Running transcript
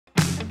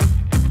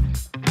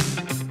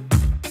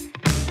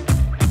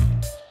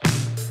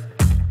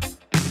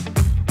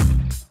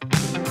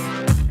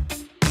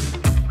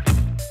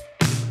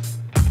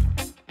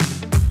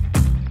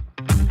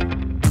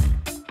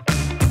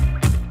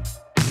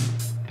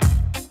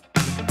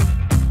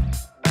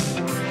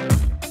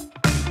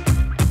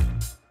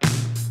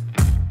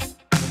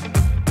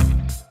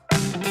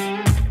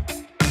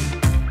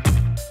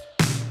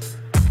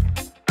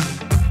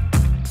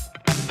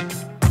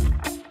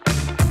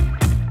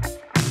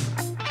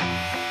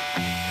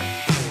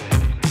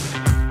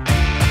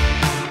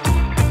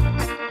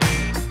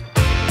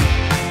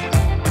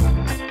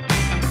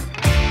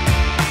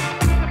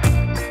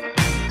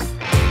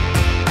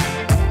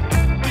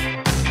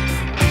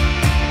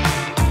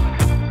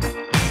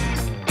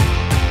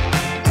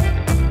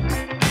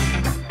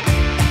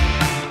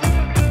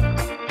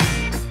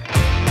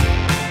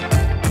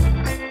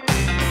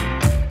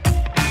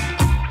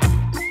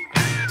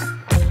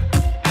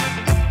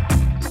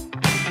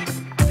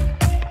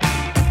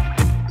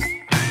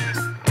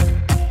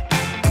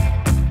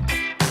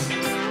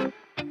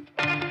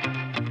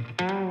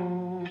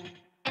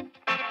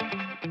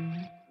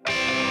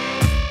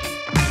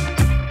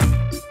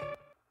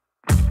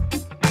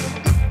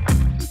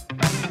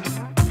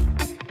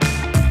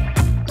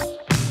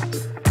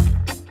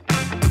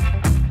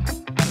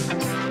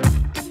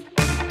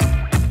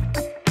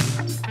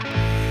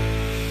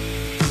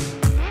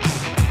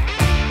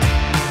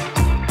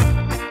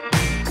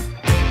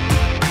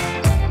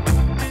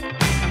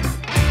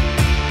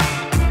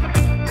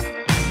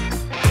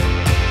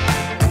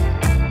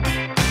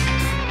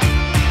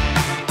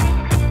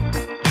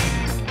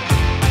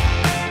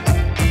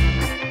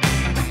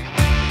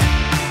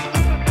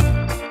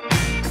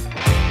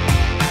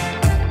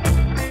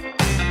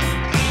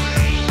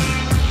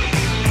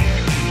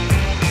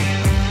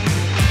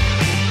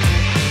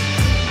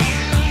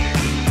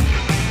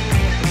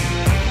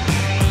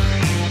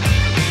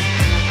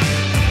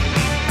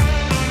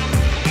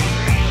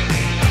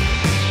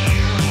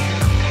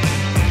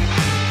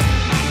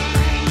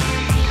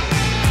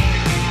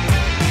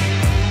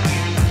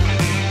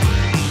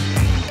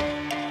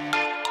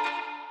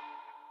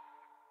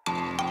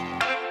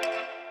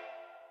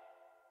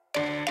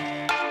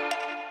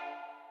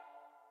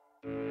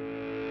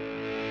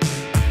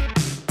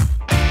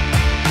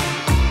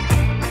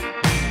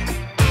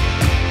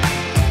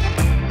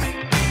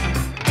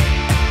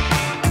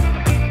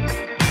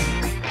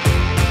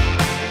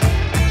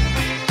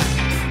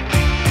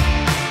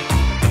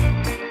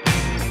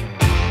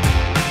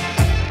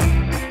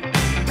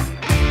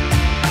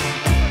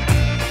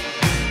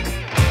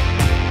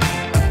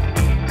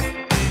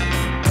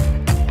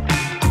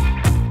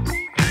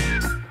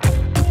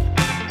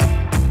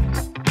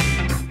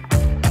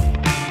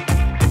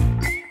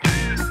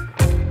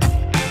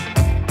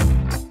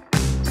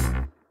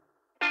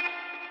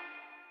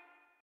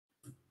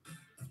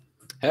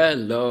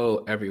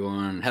Hello,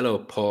 everyone. Hello,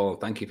 Paul.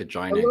 Thank you for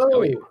joining. How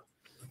are you? Hello.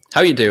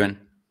 How are you doing?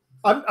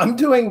 I'm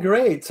doing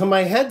great. So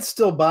my head's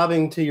still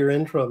bobbing to your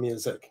intro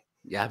music.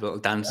 Yeah, a little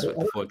dance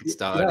before we get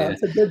started. Yeah, Yeah.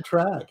 it's a good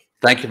track.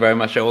 Thank you very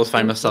much. I always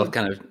find Thank myself you.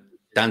 kind of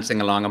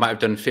dancing along. I might have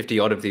done 50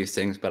 odd of these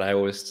things, but I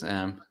always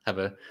have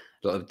a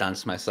little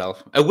dance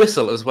myself. A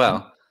whistle as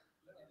well.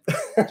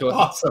 So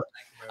Awesome.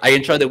 I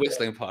enjoy the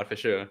whistling part for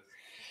sure.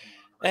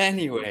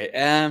 Anyway,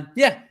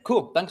 yeah,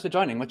 cool. Thanks for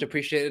joining. Much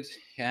appreciated.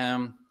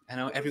 I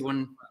know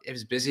everyone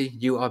is busy.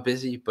 You are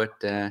busy, but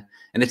and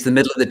it's the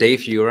middle of the day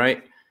for you,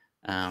 right?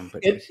 But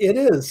It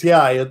is.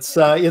 Yeah,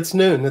 it's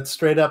noon. It's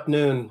straight up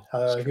noon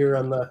here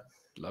on the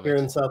love here it.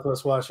 in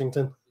Southwest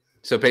Washington.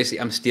 So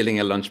basically, I'm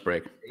stealing a lunch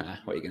break.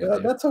 What are you gonna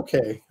do? That's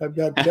okay. I've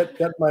got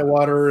my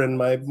water and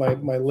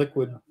my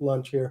liquid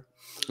lunch here.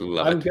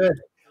 Love I'm it. good.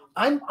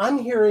 I'm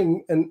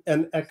hearing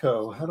an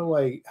echo. How do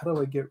I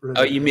get rid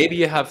Oh, of that? maybe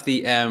you have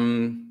the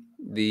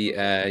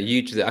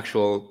YouTube, the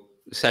actual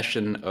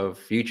session of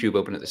YouTube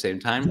open at the same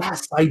time.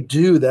 Yes, I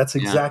do. That's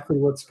Yeah, exactly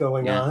what's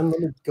going yeah. on. Let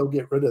me go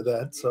get rid of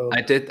that. So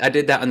I did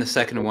that on the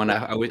second one.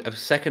 I was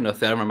second or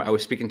third. I remember I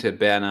was speaking to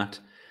Bernard,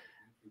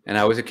 and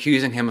I was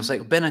accusing him. I was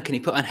like, Bernard, can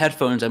you put on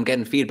headphones? I'm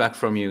getting feedback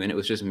from you, and it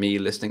was just me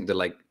listening to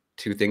like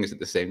two things at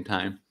the same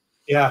time.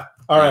 yeah,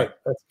 all right,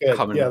 that's good.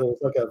 Common. Yeah, there was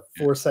like a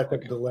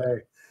 4-second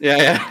delay.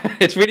 Yeah.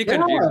 It's really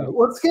confusing.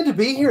 Well, it's good to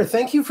be here.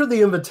 Thank you for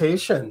the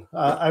invitation.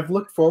 I've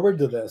looked forward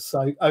to this.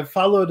 I've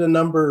followed a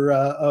number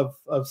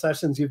of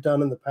sessions you've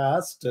done in the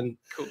past, and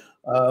Cool.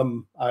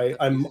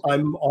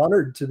 I'm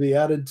honored to be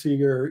added to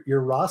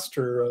your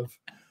roster of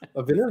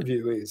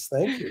interviewees.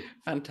 Thank you.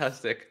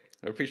 Fantastic.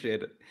 I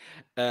appreciate it.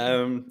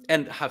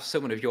 And have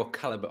someone of your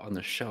caliber on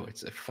the show.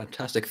 It's a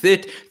fantastic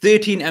 13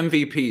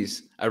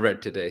 MVPs I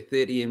read today.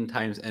 13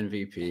 times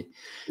MVP.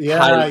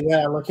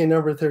 Yeah, lucky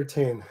number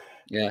 13.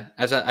 Yeah,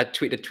 as I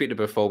tweeted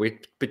before,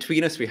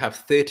 between us we have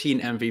 13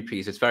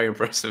 MVPs. It's very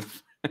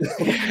impressive.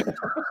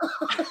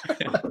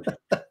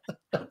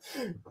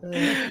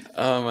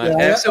 Oh man!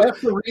 Yeah, I have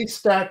to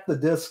restack the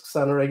discs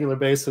on a regular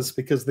basis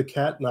because the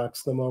cat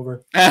knocks them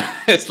over.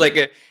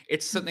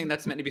 It's something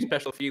that's meant to be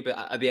special for you, but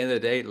at the end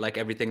of the day, like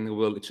everything in the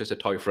world, it's just a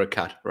toy for a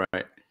cat,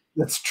 right?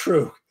 That's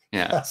true.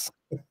 Yeah, yes.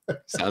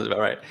 Sounds about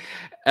right.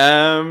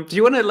 Do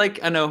you want to do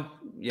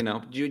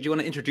you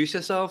want to introduce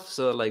yourself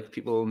so like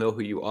people know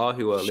who you are,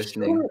 who are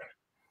listening? Sure.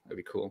 That'd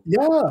be cool.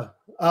 Yeah.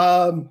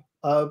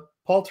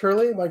 Paul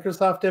Turley,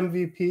 Microsoft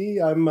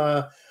MVP.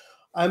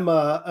 I'm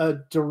a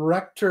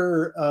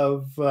director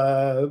of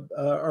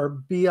our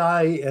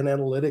BI and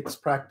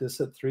analytics practice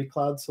at 3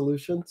 Cloud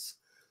Solutions.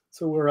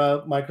 So we're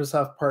a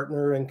Microsoft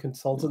partner and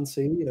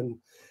consultancy, and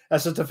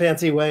that's just a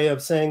fancy way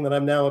of saying that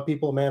I'm now a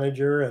people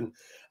manager, and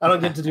I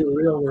don't get to do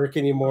real work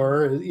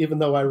anymore, even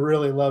though I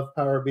really love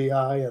Power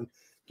BI and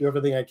do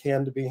everything I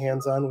can to be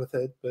hands-on with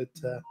it. But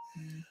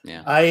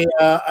yeah,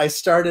 I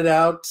started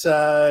out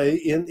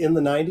in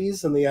the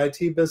 90s in the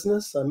IT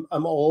business.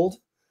 I'm old.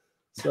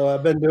 So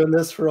I've been doing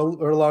this for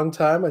a long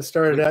time. I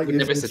started out using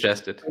never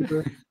suggested.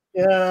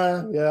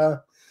 Yeah.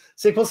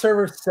 SQL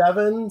Server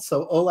 7,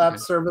 so OLAP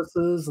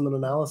services and then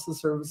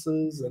analysis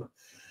services, and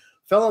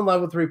fell in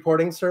love with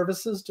reporting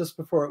services just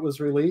before it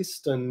was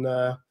released. And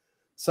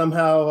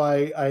somehow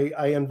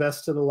I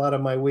invested a lot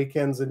of my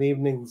weekends and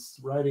evenings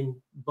writing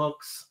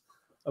books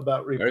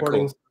about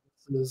reporting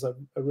services.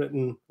 I've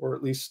written, or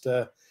at least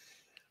led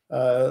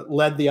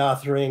the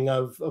authoring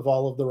of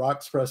all of the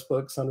Rockpress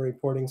books on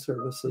reporting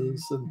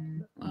services.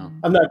 And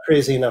I'm not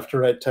crazy enough to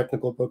write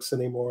technical books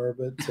anymore,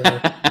 but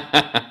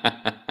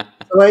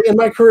so in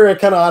my career, I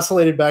kind of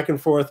oscillated back and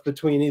forth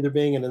between either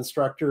being an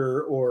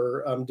instructor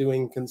or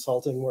doing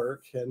consulting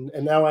work. And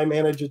now I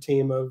manage a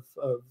team of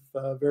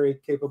very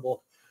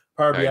capable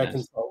Power BI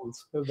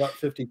consultants. We have about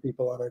 50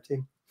 people on our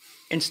team.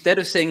 Instead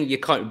of saying you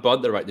can't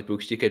bother to write the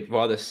books, you could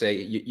rather say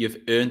you've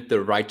earned the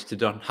right to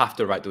don't have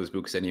to write those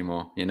books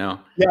anymore, you know?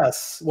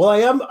 Yes. Well,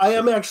 I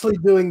am actually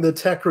doing the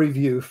tech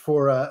review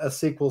for a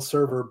SQL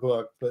Server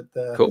book, but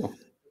cool.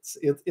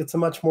 It's a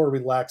much more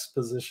relaxed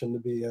position to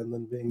be in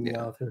than being the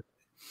author.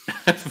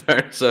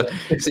 so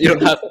you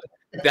don't have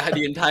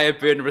the entire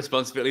burden of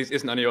responsibilities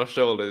isn't on your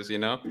shoulders, you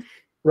know?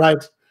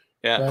 Right.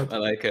 Yeah, right. I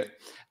like it.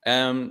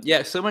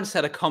 Yeah, someone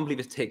said I can't believe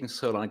it's taking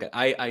so long.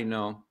 I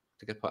know.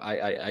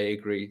 I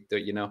agree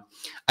that, you know,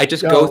 I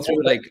just go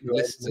through like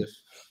lists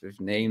of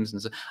names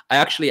and so I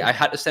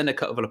had to send a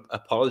couple of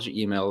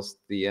apology emails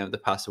the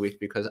past week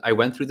because I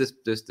went through this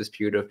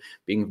period of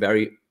being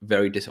very,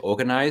 very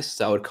disorganized.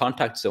 So I would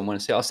contact someone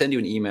and say, I'll send you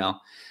an email.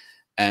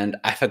 And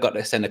I forgot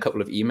to send a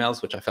couple of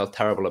emails, which I felt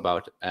terrible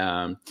about.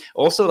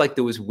 Also, like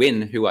there was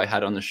Win, who I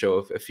had on the show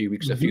a few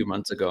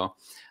months ago.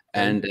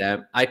 And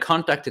I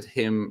contacted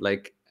him,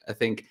 like, I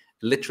think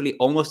literally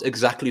almost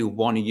exactly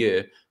 1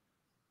 year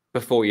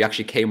before he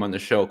actually came on the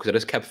show, because I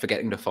just kept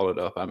forgetting to follow it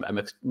up. I'm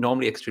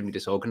normally extremely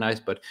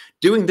disorganized, but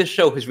doing this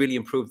show has really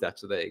improved that.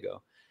 So there you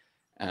go.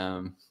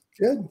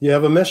 Good. You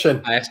have a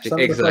mission.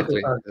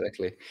 Exactly.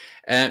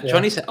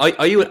 Johnny said,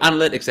 are you an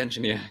analytics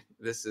engineer?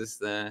 This is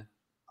the...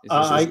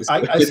 I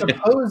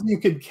suppose you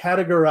could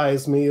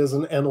categorize me as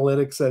an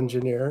analytics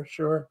engineer.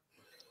 Sure.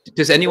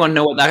 Does anyone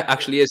know what that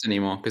actually is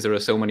anymore? Because there are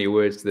so many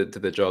words to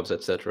the jobs,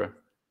 etc.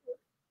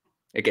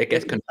 It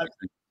gets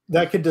confusing.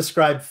 That could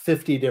describe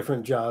 50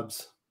 different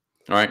jobs.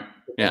 All right.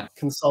 Yeah.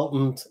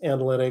 Consultant,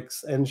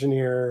 analytics,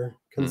 engineer.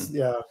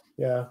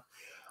 Yeah.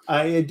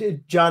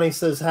 Johnny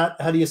says,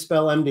 how do you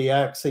spell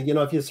MDX? So, you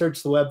know, if you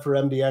search the web for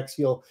MDX,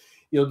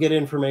 you'll get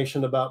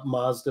information about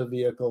Mazda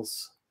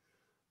vehicles.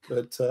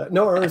 But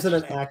no, or is it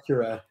an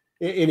Acura?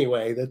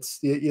 Anyway, that's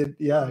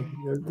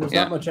there's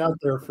not much out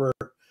there for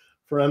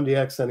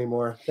MDX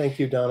anymore. Thank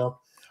you, Donald.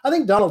 I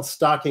think Donald's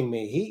stalking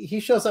me. He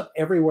shows up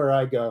everywhere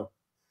I go.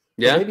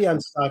 Yeah. So maybe I'm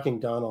stalking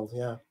Donald.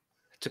 Yeah.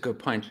 That's a good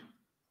point.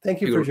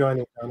 Thank you for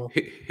joining, Donald.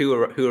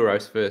 Who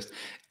arrives first?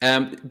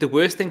 The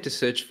worst thing to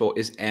search for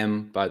is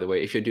M, by the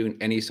way. If you're doing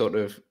any sort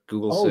of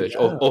Google search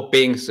or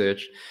Bing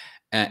search,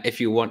 if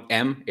you want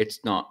M,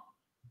 it's not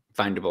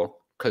findable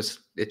because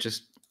it's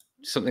just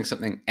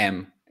something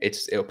M.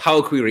 It's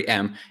Power Query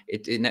M.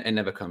 It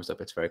never comes up.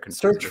 It's very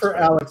confusing. Search for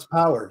Alex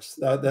Powers.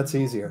 That's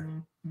easier.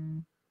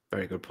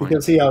 Very good point.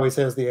 Because he always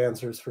has the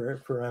answers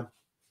for M.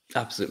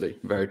 Absolutely,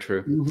 very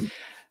true.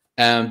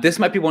 This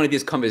might be one of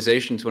these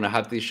conversations when I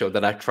have these shows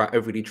that I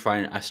really try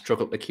and I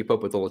struggle to keep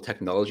up with all the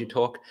technology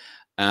talk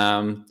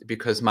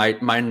because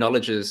my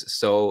knowledge is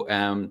so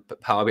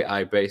Power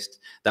BI based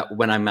that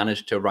when I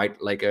manage to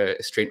write like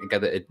string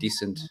together a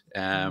decent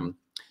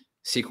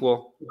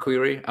SQL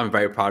query, I'm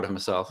very proud of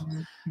myself.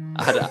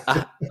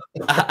 I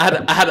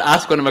had to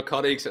ask one of my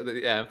colleagues,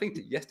 I think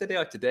yesterday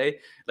or today,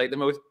 like the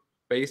most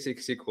basic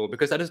SQL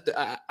because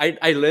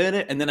I learn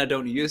it and then I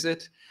don't use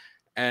it.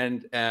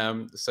 And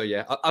so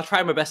yeah, I'll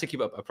try my best to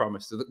keep up. I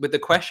promise. So with the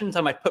questions,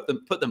 I might put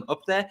them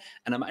up there,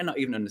 and I might not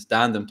even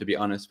understand them, to be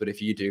honest. But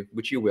if you do,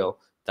 which you will,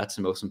 that's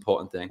the most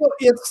important thing. Well,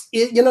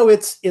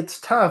 it's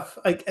tough.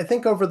 I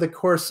think over the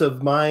course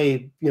of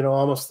my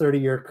almost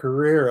 30-year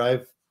career,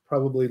 I've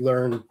probably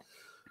learned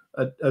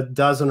a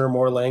dozen or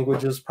more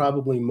languages,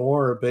 probably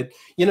more. But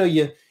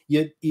you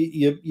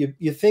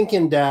think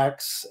in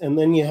DAX, and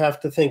then you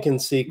have to think in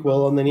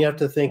SQL, and then you have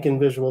to think in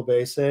Visual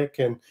Basic,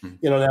 and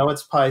now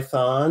it's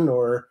Python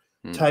or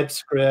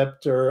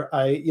TypeScript, or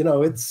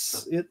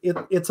it's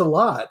a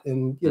lot.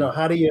 And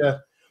how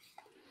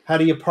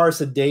do you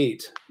parse a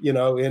date in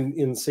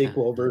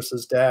SQL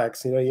versus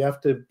DAX? You have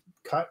to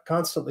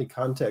constantly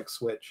context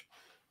switch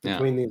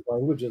between these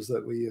languages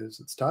that we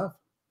use. It's tough.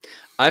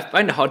 I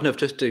find it hard enough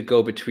just to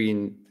go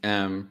between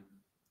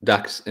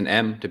DAX and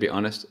M, to be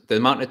honest. The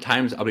amount of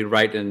times I'll be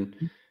writing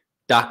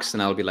DAX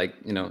and I'll be like,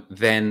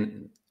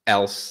 then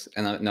else,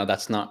 and no,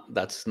 that's not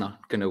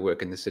going to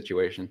work in this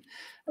situation.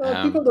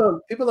 People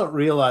don't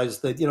realize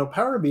that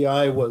Power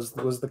BI was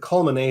the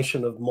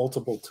culmination of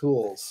multiple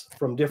tools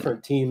from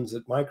different teams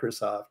at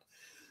Microsoft.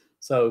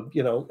 So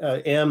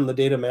M, the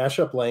data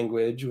mashup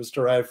language, was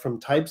derived from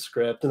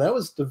TypeScript, and that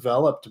was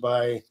developed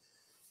by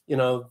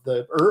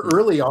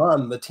early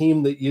on the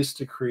team that used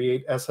to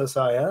create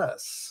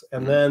SSIS,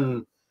 and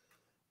then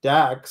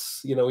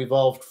DAX,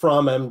 evolved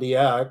from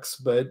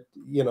MDX, but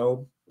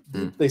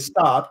they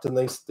stopped and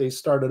they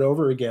started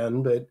over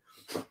again. But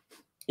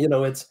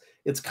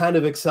it's kind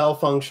of Excel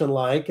function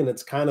like, and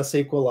it's kind of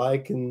SQL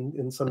like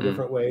in some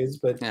different ways.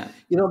 But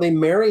they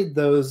married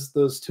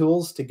those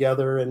tools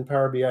together in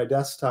Power BI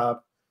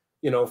Desktop.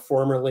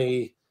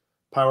 Formerly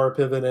Power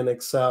Pivot in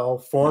Excel,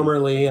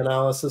 formerly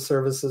Analysis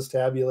Services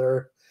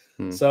Tabular.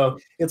 So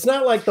it's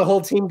not like the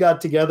whole team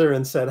got together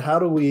and said, how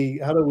do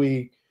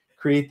we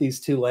create these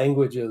two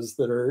languages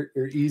that are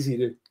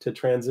easy to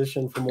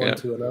transition from one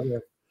to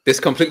another?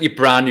 This completely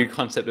brand new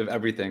concept of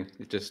everything.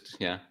 It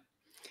just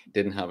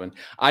didn't happen.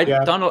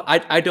 Donald,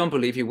 I don't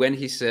believe you when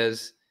he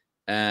says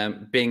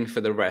Bing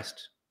for the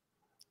rest.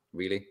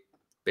 Really,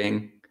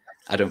 Bing?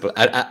 I don't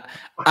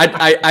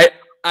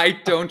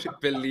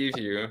believe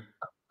you.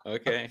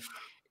 Okay.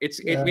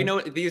 We know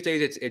these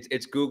days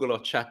it's Google or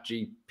Chat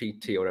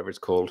GPT or whatever it's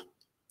called.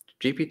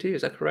 GPT,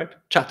 is that correct?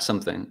 Chat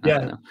something. I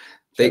don't know.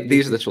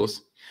 These are the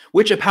tools,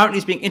 which apparently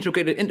is being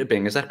integrated into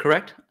Bing. Is that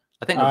correct?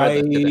 I think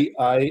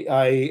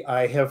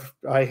I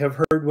have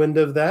heard wind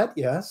of that.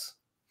 Yes.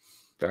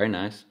 Very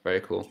nice. Very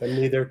cool. Can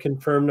neither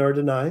confirm nor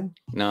deny.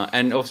 No,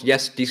 and also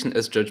yes, decent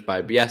as judged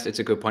by. But yes, it's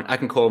a good point. I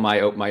can call my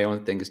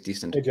own thing as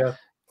decent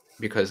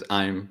because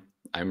I'm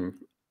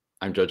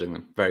judging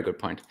them. Very good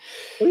point.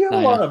 Well, you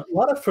have a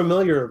lot of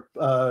familiar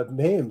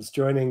names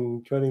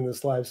joining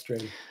this live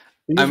stream.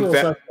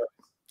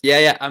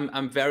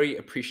 I'm very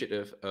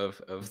appreciative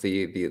of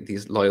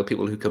these loyal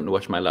people who come to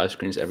watch my live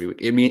screens every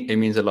week. It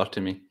means a lot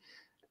to me.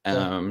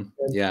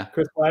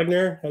 Chris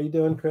Wagner, how you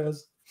doing,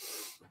 Chris?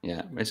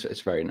 Yeah,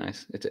 it's very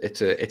nice.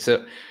 It's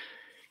a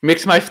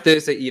makes my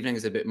Thursday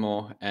evenings a bit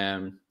more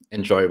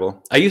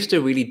enjoyable.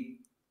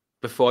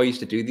 Before I used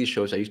to do these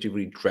shows, I used to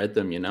really dread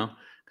them,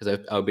 because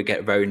I would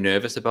get very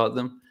nervous about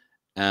them.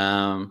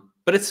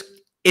 But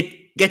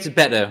it gets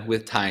better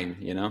with time,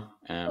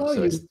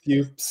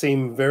 you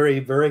seem very,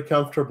 very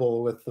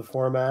comfortable with the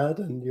format,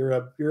 and you're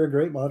a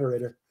great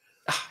moderator.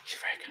 You're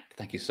very good.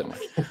 Thank you so much.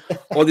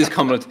 All these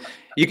compliments.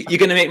 You're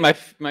going to make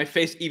my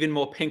face even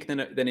more pink than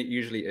it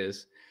usually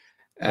is.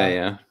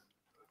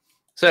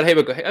 So here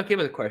we go. I'll give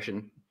it a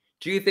question.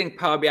 Do you think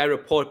Power BI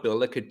Report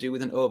Builder could do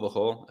with an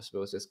overhaul? I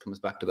suppose this comes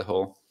back to the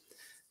whole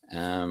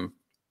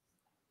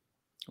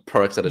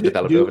products that are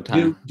developed over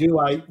time. Do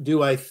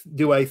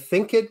I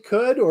think it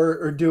could,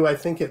 or do I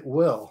think it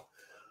will?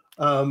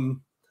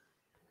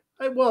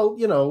 Well,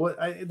 you know,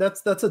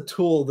 that's a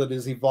tool that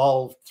has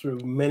evolved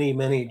through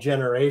many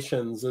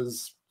generations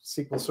as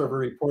SQL Server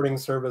reporting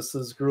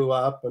services grew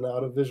up and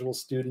out of Visual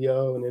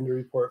Studio and into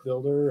Report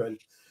Builder, and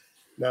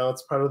now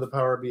it's part of the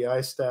Power BI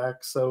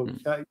stack. So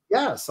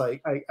yes, I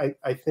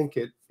think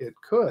it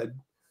could.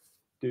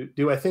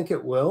 Do I think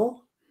it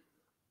will?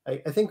 I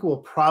think we'll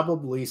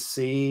probably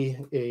see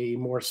a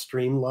more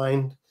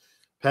streamlined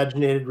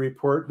paginated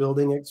report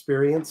building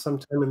experience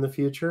sometime in the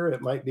future.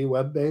 It might be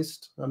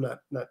web-based. I'm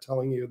not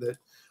telling you that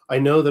I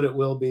know that it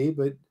will be,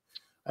 but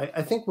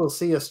I think we'll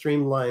see a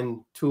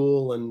streamlined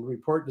tool and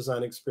report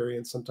design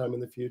experience sometime in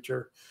the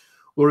future.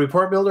 Will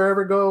Report Builder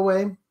ever go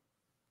away?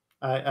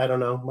 I don't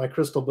know. My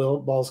crystal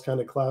ball's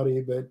kind of cloudy,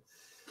 but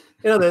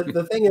you know,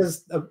 the thing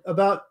is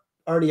about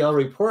RDL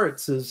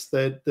reports is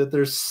that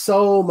there's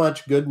so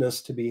much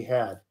goodness to be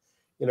had.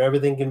 You know,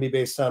 everything can be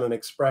based on an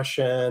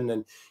expression,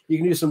 and you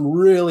can do some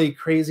really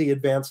crazy,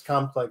 advanced,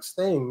 complex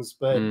things.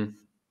 But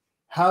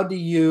how do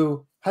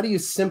you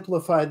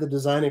simplify the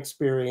design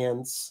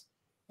experience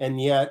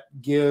and yet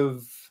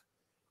give,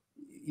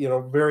 you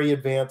know, very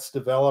advanced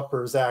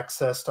developers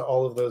access to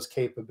all of those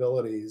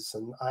capabilities?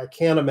 And I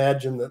can't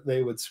imagine that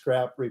they would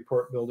scrap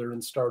Report Builder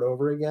and start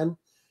over again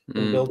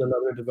and build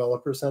another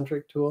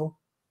developer-centric tool.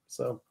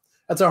 So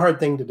that's a hard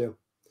thing to do.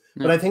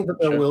 But I think that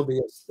there will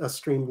be a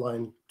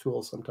streamlined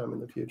tool sometime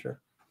in the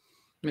future.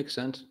 Makes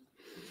sense.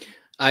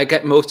 I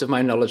get most of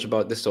my knowledge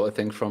about this sort of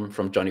thing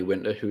from Johnny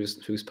Winter,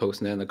 who's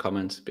posting there in the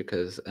comments,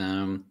 because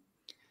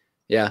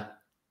yeah,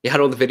 he had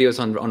all the videos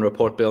on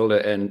Report Builder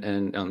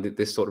and on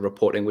this sort of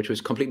reporting, which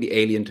was completely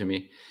alien to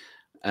me.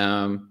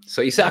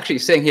 So he's actually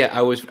saying here,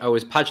 I was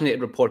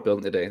paginated report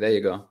building today. There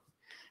you go.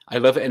 I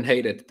love it and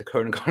hate it. The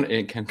current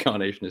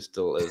incarnation is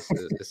still is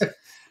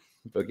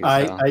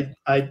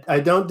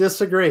I don't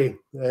disagree,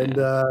 and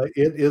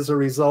it is a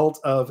result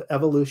of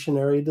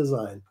evolutionary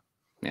design.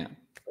 Yeah,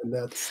 and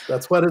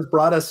that's what has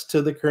brought us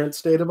to the current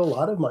state of a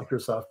lot of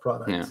Microsoft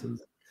products. Yeah. And,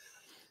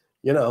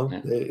 you know,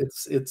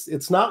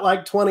 it's not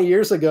like 20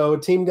 years ago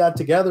a team got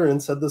together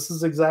and said this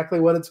is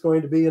exactly what it's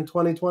going to be in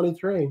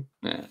 2023.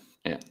 Yeah.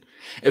 It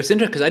was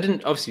interesting because I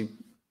didn't, obviously,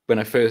 when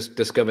I first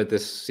discovered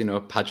this, you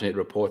know, paginated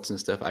reports and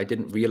stuff, I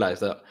didn't realize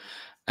that,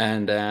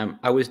 and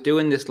I was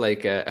doing this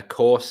like a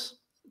course.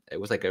 It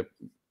was like a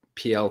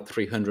PL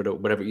 300 or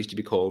whatever it used to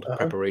be called,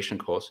 preparation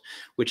course,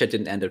 which I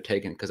didn't end up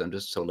taking because I'm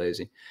just so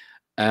lazy.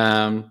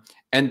 And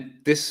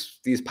these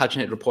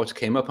paginated reports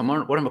came up, and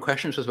one of my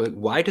questions was like,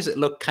 why does it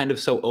look kind of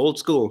so old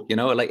school? You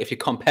know, like if you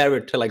compare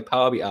it to like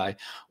Power BI,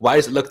 why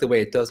does it look the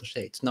way it does? And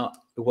say, it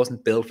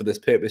wasn't built for this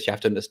purpose. You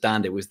have to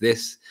understand it was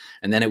this,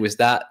 and then it was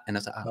that, and I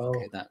was like,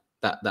 okay,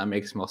 that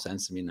makes more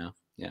sense to me now.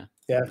 Yeah,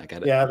 I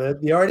get it. Yeah, the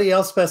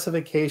RDL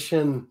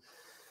specification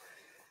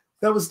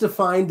that was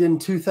defined in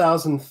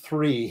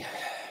 2003,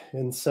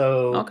 and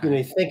so you know,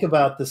 you think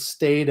about the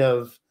state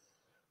of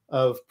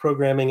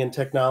programming and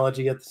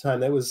technology at the time.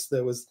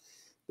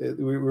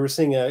 We were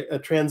seeing a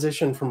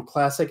transition from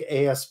classic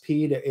ASP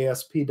to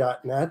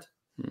ASP.NET.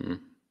 You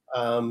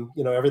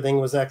know, everything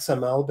was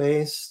XML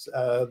based.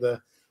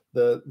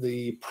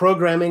 The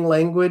programming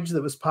language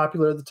that was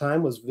popular at the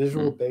time was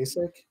Visual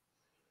Basic.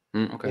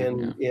 In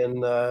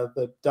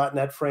the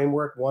 .NET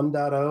framework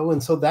 1.0,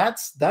 and so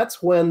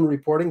that's when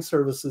reporting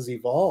services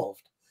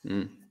evolved,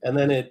 and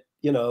then it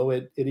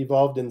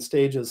evolved in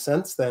stages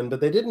since then. But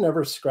they didn't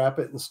ever scrap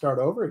it and start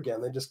over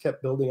again. They just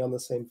kept building on the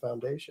same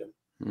foundation,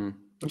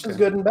 which is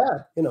good and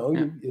bad. You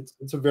know,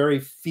 it's a very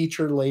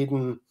feature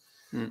laden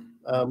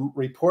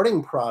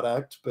reporting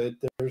product, but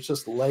there's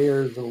just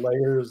layers and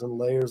layers and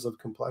layers of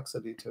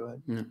complexity to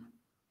it.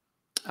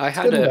 I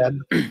had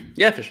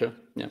yeah, for sure,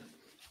 yeah.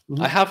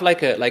 I have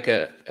like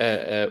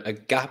a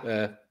gap,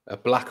 a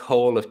black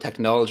hole of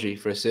technology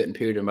for a certain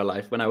period in my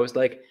life. When I was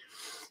like,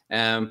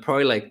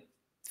 probably like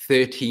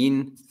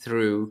 13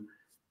 through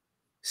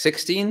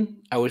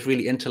 16, I was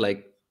really into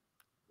like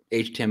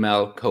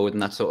HTML code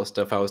and that sort of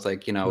stuff. I was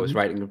like, you know, I was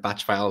writing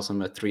batch files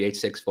on a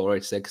 386,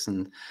 486,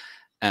 and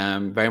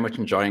very much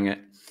enjoying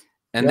it.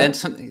 And then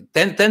something,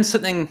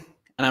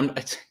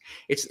 and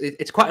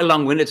it's quite a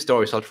long-winded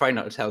story, so I'll try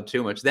not to tell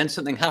too much. Then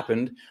something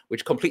happened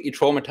which completely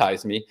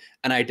traumatized me,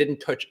 and I didn't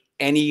touch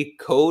any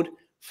code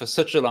for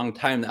such a long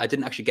time that I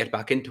didn't actually get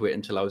back into it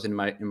until I was in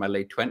my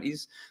late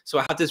 20s. So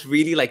I had this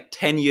really like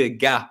 10-year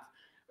gap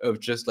of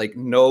just like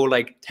no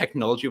like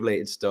technology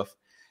related stuff.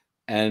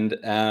 And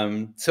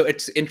so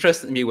it's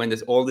interesting to me when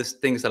there's all these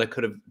things that I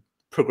could have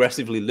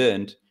progressively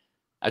learned.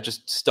 I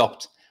just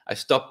stopped.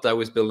 I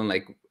was building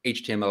like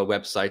HTML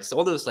websites,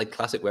 all those like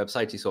classic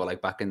websites you saw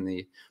like back in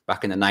the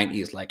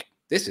 90s, like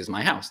this is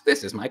my house,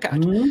 this is my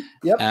cat.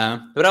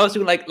 But I was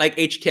doing like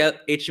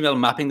HTML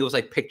mapping those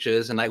like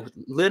pictures, and I was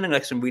learning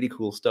like some really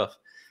cool stuff.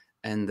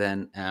 And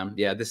then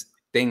this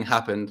thing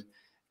happened,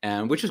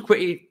 which was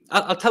pretty.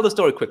 I'll tell the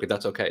story quickly.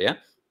 That's okay, yeah.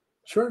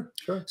 Sure,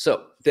 sure.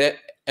 So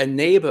a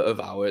neighbor of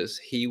ours,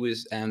 he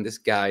was this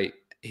guy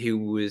who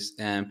was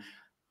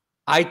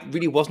I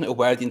really wasn't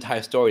aware of the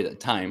entire story at the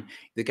time.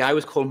 The guy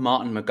was called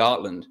Martin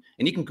McGartland,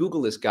 and you can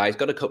Google this guy. He's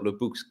got a couple of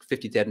books,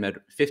 50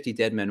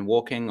 Dead Men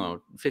Walking,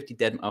 or 50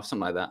 Dead, or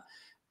something like that.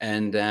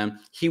 And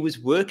he was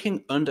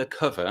working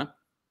undercover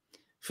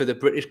for the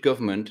British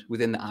government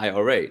within the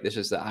IRA. This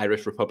is the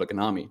Irish Republican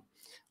Army,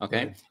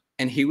 okay? Right.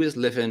 And he was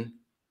living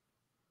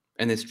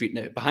in the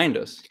street behind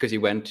us because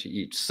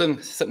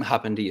something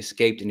happened, he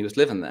escaped, and he was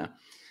living there.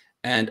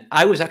 And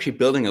I was actually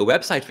building a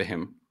website for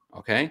him,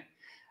 okay?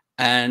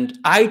 And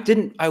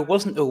I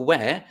wasn't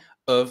aware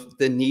of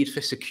the need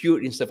for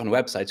security and stuff on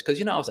websites because,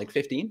 you know, I was like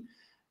 15.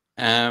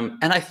 And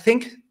I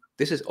think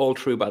this is all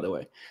true, by the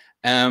way.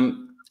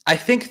 I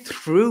think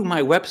through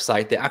my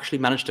website, they actually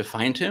managed to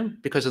find him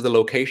because of the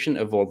location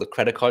of all the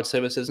credit card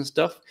services and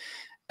stuff.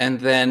 And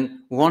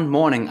then one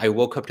morning I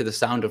woke up to the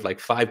sound of like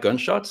 5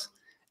 gunshots,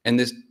 and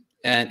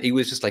he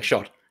was just like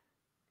shot.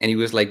 And he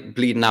was like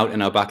bleeding out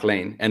in our back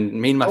lane. And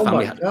me and my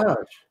family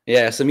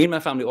so me and my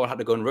family all had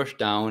to go and rush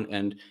down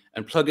and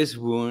plug his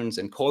wounds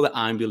and call the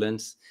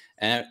ambulance.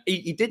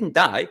 He didn't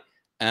die.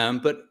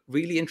 But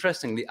really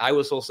interestingly, I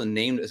was also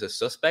named as a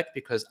suspect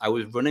because I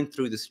was running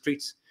through the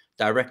streets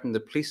directing the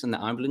police and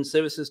the ambulance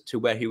services to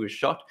where he was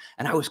shot.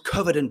 And I was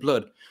covered in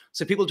blood.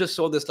 So people just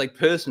saw this like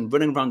person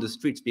running around the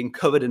streets being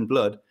covered in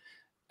blood.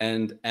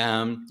 And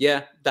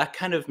yeah, that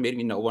kind of made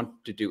me not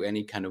want to do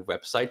any kind of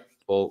website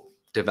or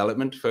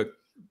development for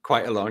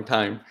quite a long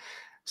time.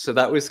 So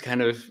that was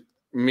kind of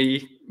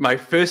my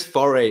first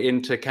foray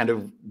into kind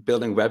of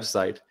building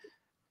website.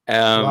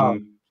 Wow.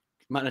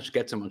 Managed to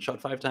get someone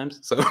shot 5 times.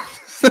 So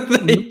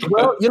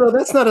well, you know,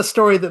 that's not a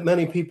story that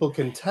many people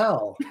can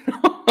tell.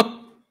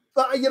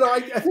 But, you know, I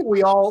think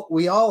we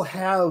all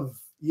have,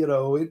 you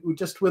know,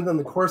 just within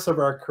the course of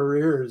our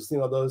careers, you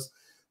know,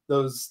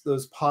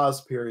 those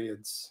pause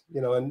periods,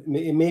 you know, and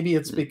maybe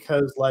it's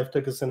because life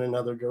took us in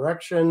another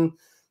direction,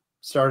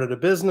 started a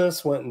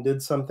business, went and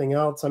did something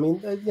else. I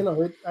mean, you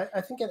know,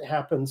 I think it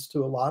happens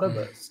to a lot of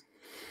us.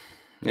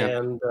 Yeah.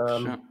 And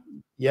sure.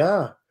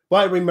 Yeah.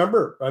 Well, I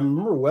remember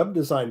web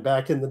design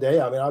back in the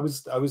day. I mean, I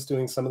was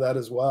doing some of that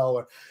as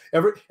well.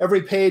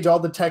 Every page, all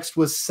the text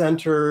was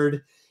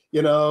centered,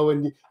 you know,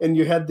 and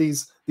you had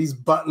these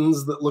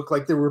buttons that looked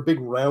like they were big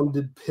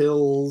rounded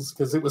pills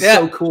because it was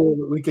so cool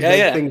that we could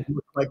make things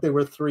look like they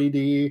were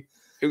 3D.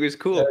 It was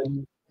cool.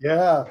 And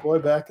yeah, boy,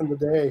 back in the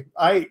day.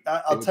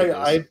 I'll tell you,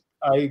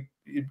 I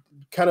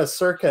kind of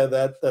circa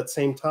that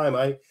same time,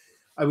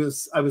 I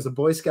was a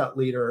Boy Scout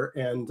leader,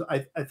 and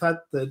I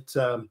thought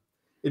that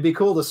it'd be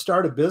cool to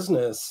start a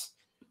business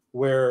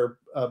where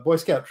Boy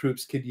Scout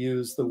troops could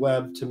use the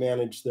web to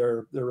manage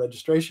their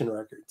registration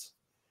records.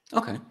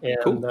 Okay, and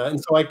cool. And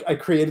so I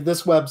created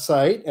this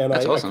website, and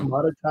I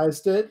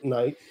commoditized it, and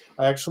I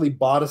actually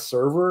bought a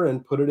server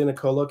and put it in a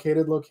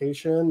co-located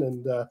location,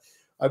 and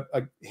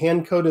I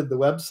hand-coded the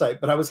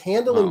website, but I was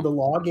handling the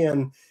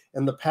login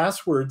and the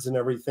passwords and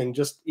everything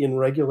just in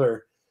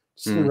regular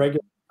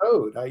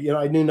code.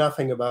 I knew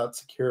nothing about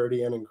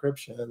security and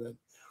encryption,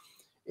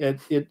 and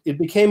it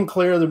became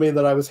clear to me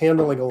that I was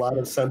handling a lot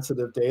of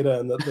sensitive data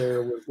and that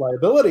there was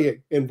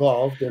liability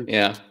involved, and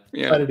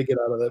decided to get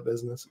out of that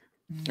business.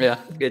 Yeah,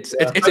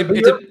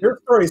 your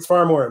story is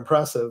far more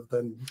impressive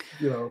than,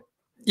 you know.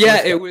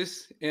 Yeah, it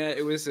was.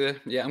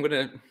 I'm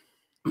gonna.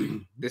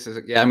 This is.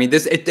 Yeah, I mean,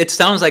 it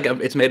sounds like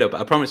it's made up.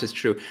 I promise it's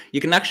true. You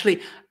can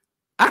actually,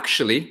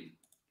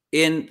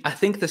 in I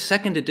think the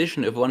 2nd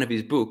edition of one of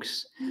his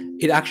books,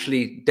 it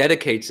actually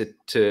dedicates it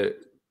to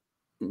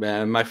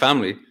my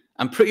family.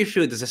 I'm pretty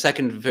sure there's a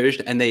 2nd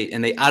version, and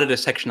they added a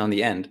section on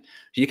the end.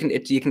 So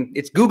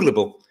it's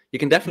Googleable. You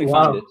can definitely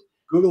find it.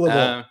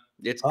 Googleable.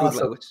 It's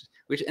awesome. Googleable.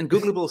 And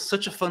Googleable is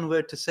such a fun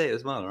word to say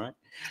as well, right?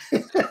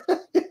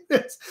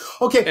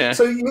 Okay, yeah.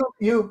 So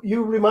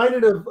you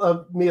reminded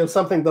of me of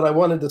something that I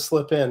wanted to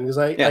slip in, because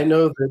I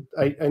know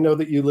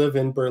that you live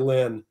in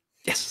Berlin.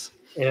 Yes.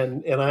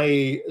 And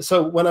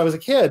so when I was a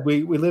kid,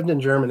 we lived in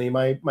Germany.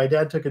 My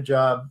dad took a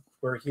job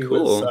where he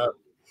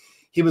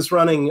was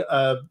running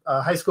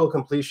high school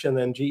completion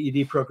and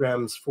GED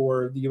programs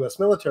for the U.S.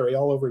 military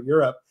all over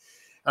Europe.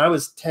 I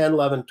was 10,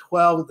 11,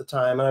 12 at the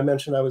time, and I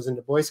mentioned I was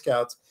into Boy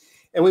Scouts.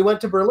 And we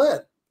went to Berlin.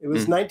 It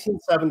was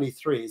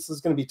 1973. This is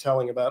going to be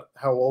telling about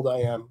how old I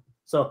am.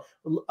 So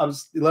I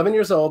was 11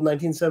 years old,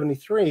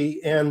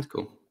 1973. And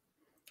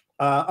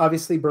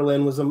obviously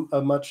Berlin was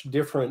a much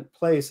different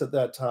place at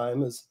that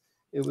time, as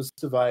it was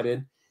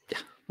divided. Yeah.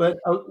 But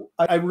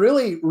I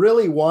really,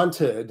 really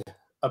wanted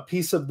a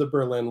piece of the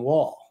Berlin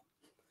Wall.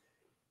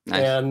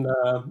 Nice. And,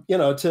 you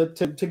know,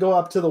 to go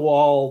up to the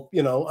wall,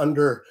 you know,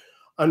 under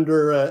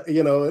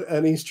you know,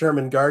 an East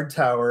German guard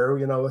tower,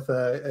 you know, with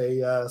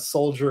a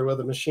soldier with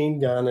a machine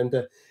gun, and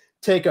to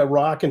take a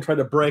rock and try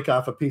to break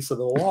off a piece of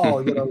the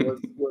wall, you know,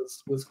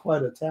 was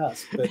quite a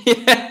task.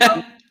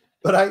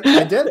 But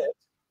I did it.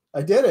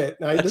 I did it.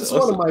 This is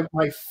awesome. One of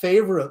my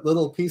favorite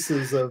little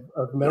pieces of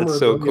memorabilia. That's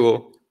so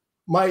cool.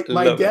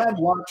 My dad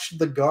watched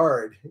The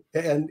Guard,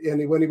 and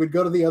when he would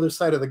go to the other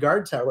side of the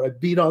guard tower, I'd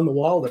beat on the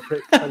wall to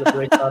try to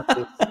break up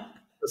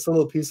this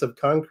little piece of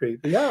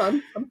concrete. But yeah,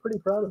 I'm pretty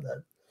proud of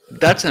that.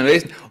 That's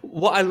amazing.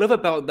 What I love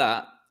about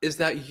that is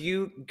that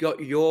you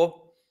got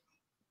your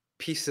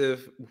piece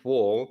of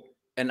wall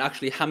and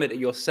actually hammered it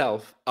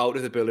yourself out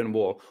of the Berlin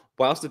Wall,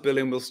 whilst the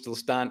Berlin Wall still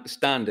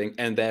standing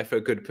and there for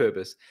a good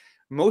purpose.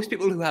 Most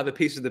people who have a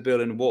piece of the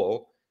Berlin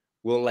Wall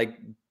will like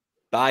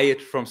buy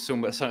it from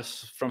some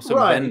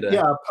vendor.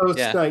 Yeah, post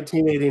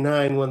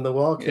 1989 when the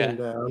wall came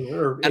down,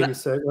 or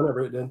 86,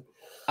 whenever it did.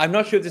 I'm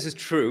not sure if this is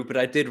true, but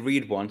I did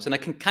read once, and I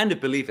can kind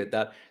of believe it,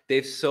 that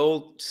they've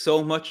sold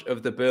so much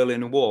of the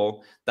Berlin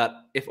Wall that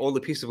if all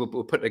the pieces were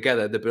put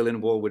together, the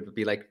Berlin Wall would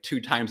be like 2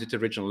 times its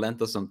original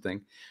length or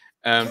something.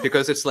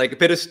 Because it's like a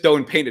bit of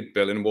stone painted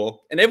Berlin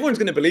Wall, and everyone's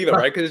going to believe it,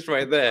 right? Because it's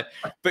right there.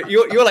 But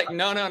you're like,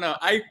 no.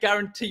 I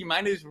guarantee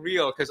mine is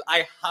real because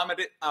I hammered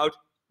it out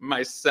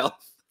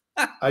myself.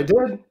 I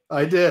did.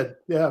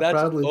 Yeah, that's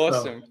proudly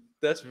awesome. So.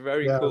 That's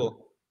very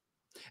cool.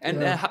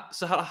 And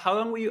so how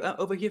long were you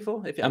over here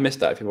for? I missed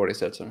that. If you've already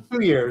said so.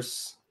 2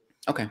 years.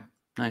 Okay,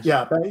 nice.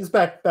 Yeah, he's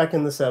back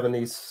in the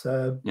 70s.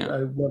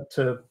 I went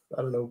to,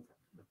 I don't know,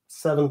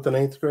 7th and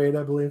 8th grade,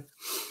 I believe.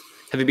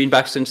 Have you been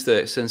back since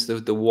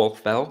the wall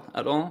fell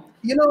at all?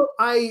 You know,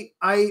 I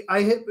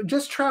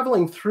just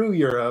traveling through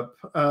Europe.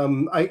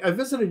 I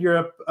visited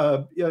Europe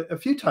a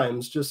few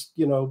times, just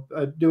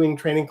doing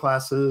training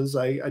classes.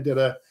 I did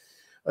a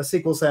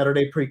SQL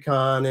Saturday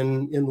pre-con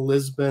in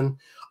Lisbon.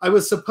 I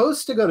was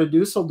supposed to go to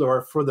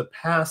Dusseldorf for the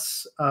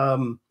PASS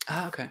the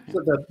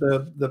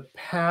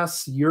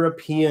PASS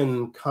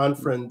European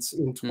conference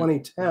in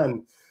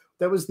 2010.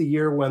 That was the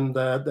year when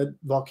the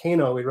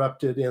volcano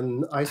erupted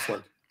in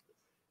Iceland.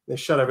 They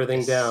shut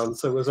everything down.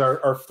 So it was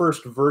our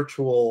first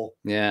virtual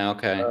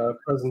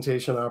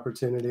presentation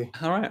opportunity.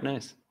 All right,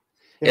 nice.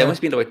 Yeah, it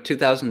must have been like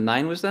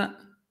 2009, was that?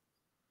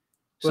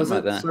 Something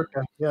like that.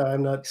 Circa? Yeah,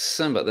 I'm not.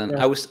 Something like that.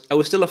 Yeah. I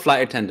was still a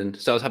flight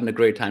attendant, so I was having a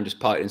great time just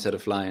partying instead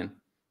of flying.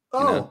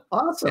 Oh,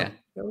 awesome.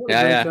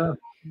 Yeah.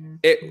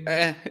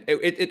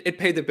 It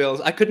paid the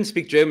bills. I couldn't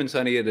speak German, so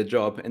I needed a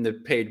job, and they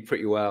paid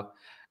pretty well.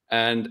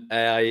 And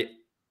I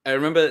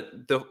remember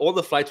all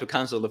the flights were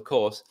cancelled, of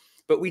course,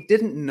 but we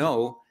didn't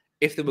know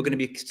if they were going to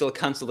be still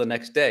cancelled the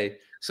next day.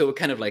 So we're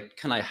kind of like,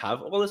 can I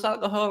have all this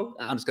alcohol?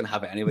 I'm just going to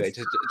have it anyway,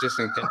 just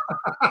in case.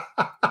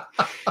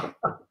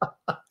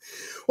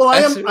 Well, I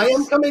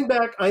am coming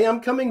back. I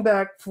am coming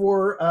back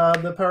for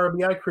the Power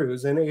BI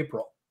cruise in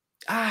April.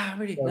 Ah,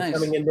 really so nice.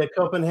 Coming into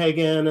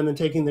Copenhagen and then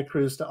taking the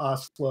cruise to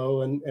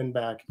Oslo and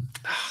back.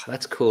 Oh,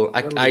 that's cool.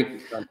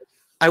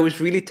 I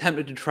was really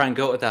tempted to try and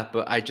go to that,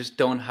 but I just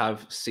don't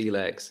have sea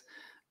legs.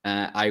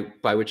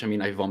 By which I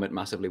mean I vomit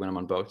massively when I'm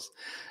on boats.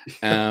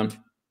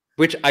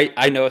 Which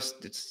I know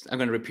I'm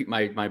going to repeat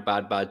my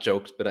bad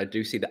jokes, but I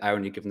do see the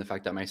irony given the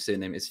fact that my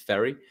surname is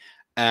Ferry.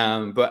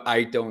 But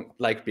I don't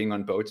like being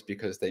on boats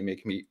because they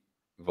make me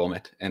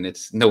vomit, and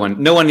it's no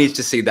one needs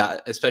to see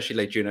that, especially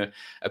like during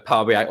a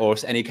Power BI or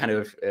any kind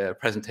of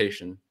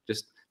presentation.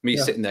 Just me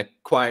sitting there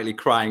quietly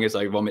crying as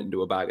I vomit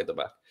into a bag at the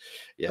back.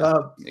 Yeah,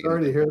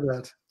 sorry to hear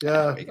that.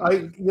 Yeah,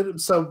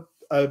 so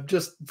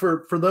just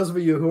for those of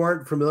you who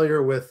aren't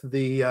familiar with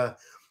the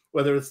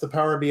whether it's the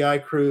Power BI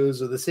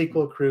cruise or the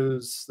SQL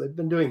cruise, they've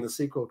been doing the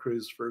SQL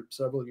cruise for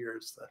several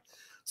years.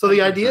 So the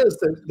idea is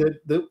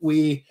that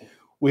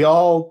we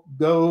all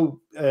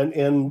go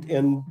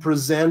and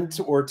present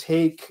or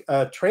take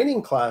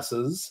training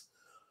classes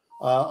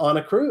on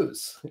a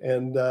cruise.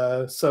 And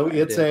so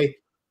it's a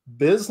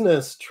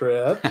business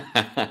trip.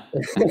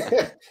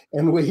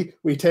 And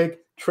we take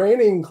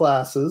training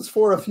classes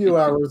for a few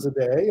hours a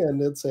day,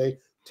 and it's a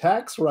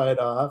tax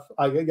write-off.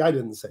 I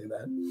didn't say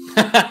that.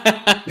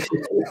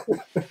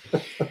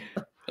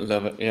 I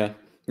love it. Yeah.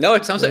 No,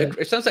 it sounds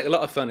like a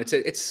lot of fun.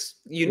 It's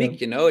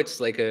unique, It's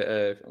like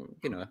a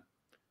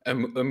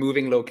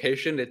moving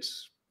location.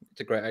 It's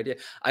a great idea.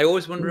 I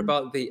always wonder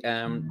about the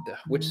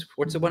what's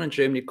the one in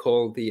Germany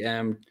called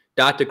the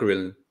Data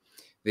Grillen,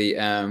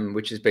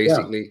 which is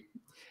basically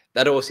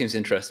that always seems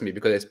interesting to me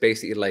because it's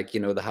basically like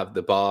they have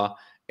the bar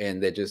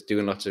and they're just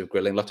doing lots of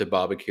grilling, lots of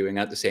barbecuing,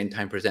 at the same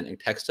time presenting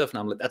tech stuff. And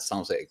I'm like, that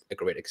sounds like a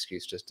great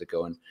excuse just to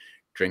go and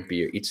drink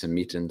beer, eat some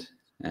meat, and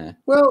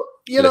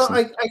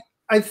listen.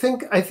 I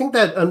think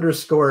that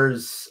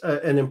underscores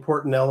an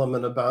important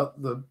element about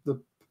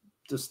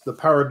just the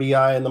Power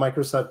BI and the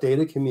Microsoft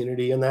data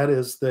community, and that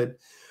is that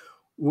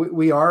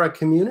we are a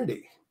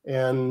community.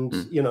 And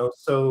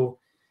so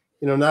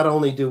not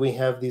only do we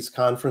have these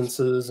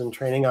conferences and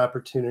training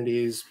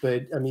opportunities,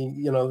 but I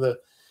mean,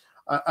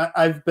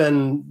 I've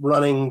been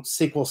running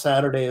SQL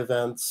Saturday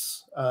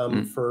events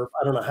for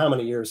I don't know how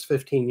many years,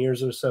 15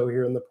 years or so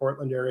here in the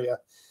Portland area,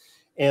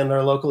 and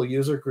our local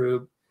user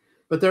group.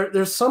 But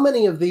there's so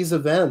many of these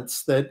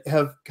events that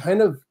have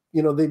kind of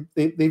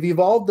they've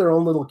evolved their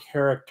own little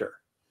character.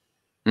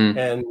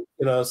 And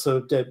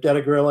so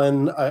Data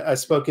Grillen, I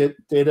spoke at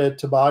Data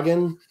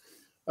Toboggan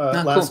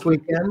last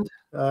weekend.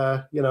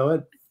 At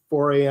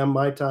 4 a.m.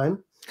 my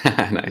time.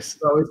 Nice.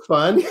 So it's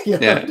fun.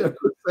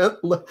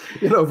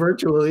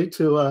 virtually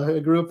to a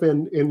group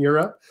in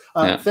Europe.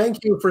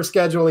 Thank you for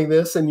scheduling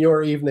this in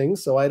your evening,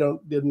 so I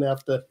didn't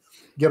have to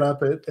get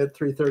up at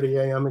 3:30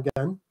 a.m.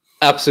 again.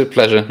 Absolute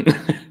pleasure.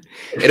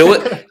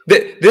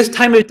 This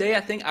time of day,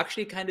 I think,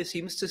 actually kind of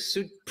seems to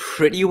suit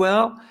pretty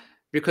well,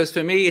 because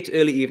for me, it's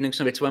early evening,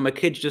 so it's when my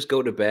kids just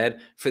go to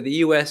bed. For the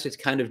US, it's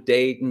kind of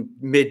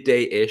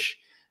midday-ish,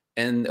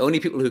 and the only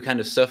people who kind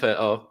of suffer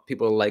are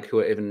people like who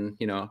are even,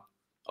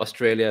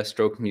 Australia,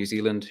 stroke New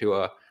Zealand, who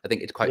are, I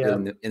think it's quite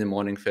early in the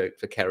morning for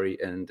Kerry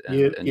and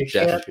you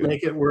Jeff. Can't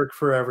make it work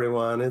for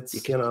everyone. It's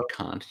you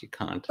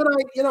can't. But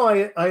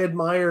I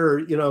admire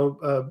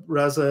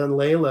Reza and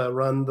Layla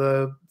run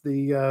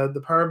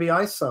the Power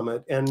BI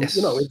Summit, and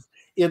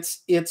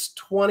it's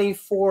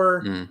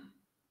 24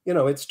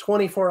 it's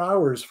 24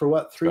 hours for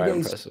what, 3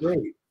 days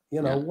straight.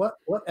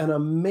 What an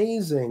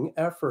amazing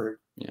effort.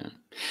 Yeah.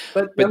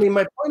 But I mean,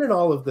 my point in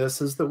all of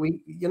this is that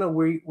we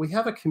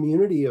have a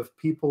community of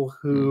people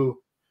who,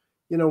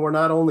 we're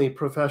not only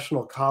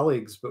professional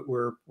colleagues, but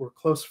we're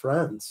close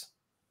friends.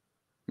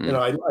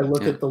 I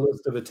look at the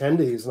list of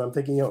attendees and I'm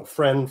thinking,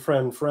 friend.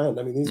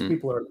 I mean, these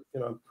people are,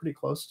 I'm pretty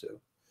close to.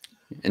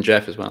 And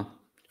Jeff as well.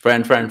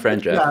 Friend,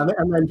 Jeff. Yeah,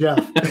 and then Jeff.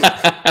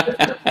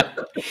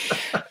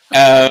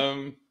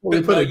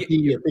 We put a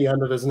D at the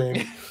end of his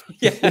name.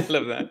 Yeah, I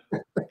love that.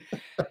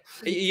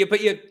 But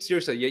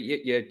seriously,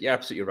 you're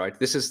absolutely right.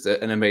 This is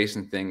an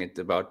amazing thing. It's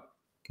about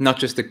not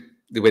just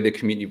the way the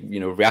community,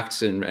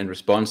 reacts and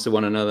responds to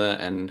one another,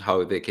 and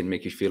how they can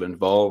make you feel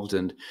involved.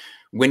 And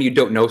when you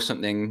don't know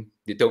something,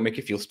 they don't make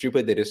you feel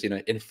stupid. They just,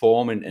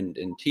 inform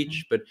and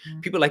teach. But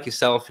people like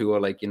yourself who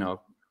are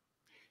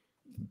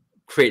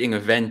creating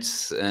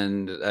events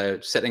and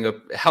setting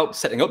up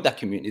that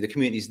community. The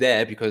community's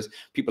there because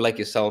people like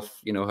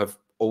yourself, have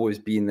always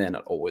been there,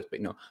 not always, but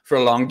for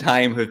a long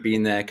time have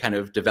been there, kind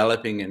of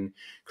developing and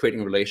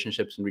creating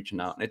relationships and reaching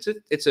out. And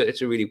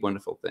it's a really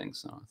wonderful thing.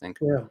 So I think,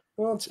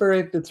 well, it's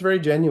very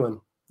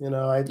genuine.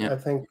 I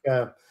think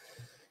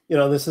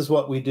this is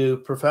what we do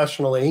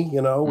professionally.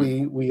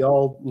 We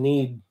all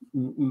need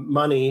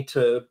money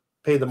to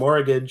pay the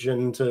mortgage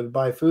and to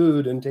buy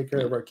food and take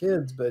care of our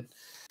kids, but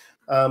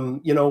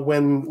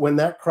when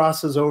that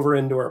crosses over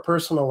into our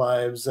personal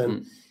lives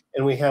and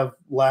we have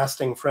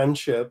lasting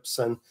friendships,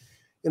 and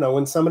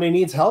when somebody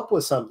needs help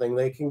with something,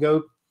 they can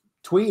go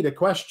tweet a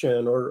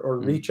question or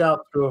reach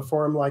out through a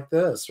forum like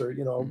this, or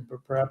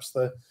perhaps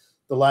the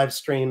live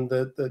stream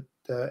that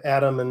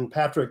Adam and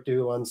Patrick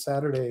do on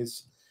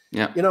Saturdays.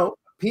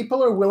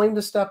 People are willing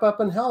to step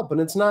up and help,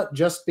 and it's not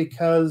just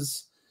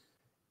because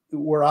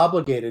we're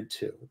obligated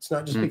to. It's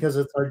not just because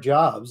it's our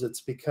jobs.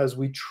 It's because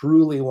we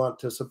truly want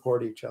to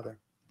support each other.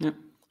 Yeah,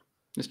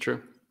 it's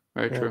true.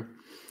 Very true.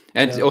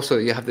 And also,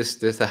 you have there's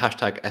the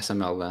hashtag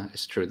SML there.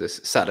 It's true.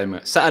 This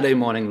Saturday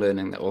morning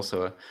learning, that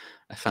also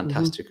a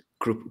fantastic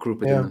group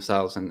within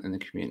themselves and in the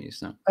community.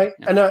 So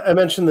I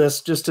mentioned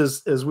this just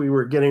as we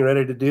were getting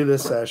ready to do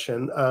this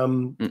session.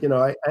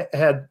 I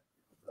had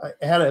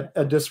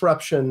a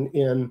disruption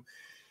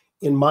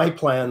in my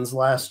plans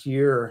last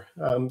year.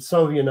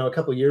 Some of a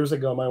couple of years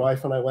ago, my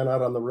wife and I went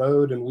out on the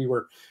road, and we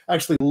were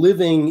actually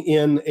living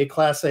in a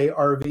Class A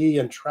RV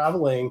and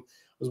traveling.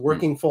 I was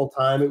working full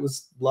time. It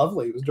was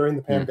lovely. It was during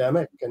the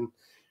pandemic, and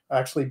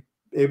actually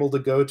able to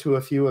go to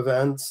a few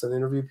events and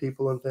interview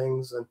people and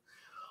things. And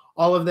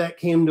all of that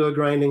came to a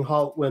grinding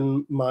halt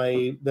when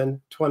my then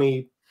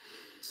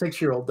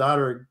 26-year-old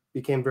daughter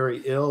became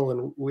very ill,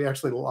 and we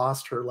actually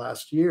lost her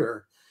last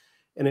year.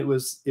 And it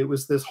was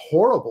this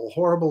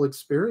horrible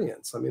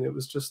experience. I mean, it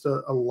was just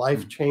a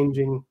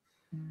life-changing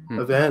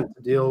event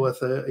to deal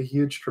with a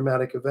huge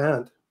traumatic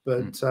event.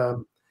 But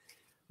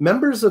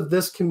members of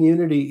this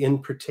community in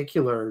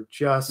particular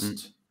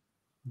just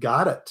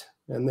got it.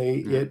 And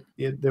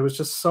there was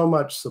just so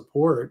much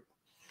support.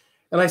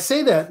 And I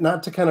say that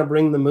not to kind of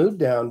bring the mood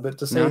down, but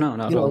to say,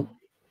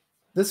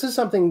 this is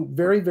something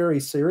very,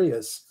 very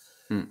serious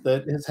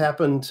that has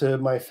happened to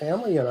my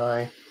family and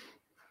I.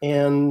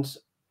 And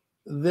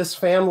this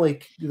family,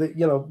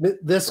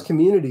 this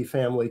community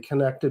family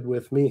connected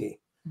with me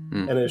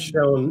and has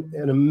shown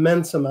an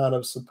immense amount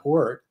of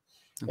support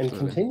and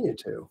continue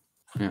to.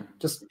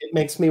 Just, it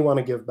makes me want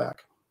to give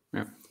back.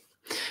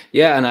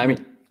 And I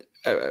mean,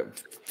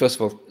 first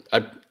of all,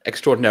 I'm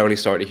extraordinarily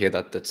sorry to hear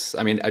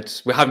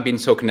that. We haven't been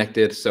so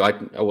connected, so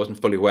I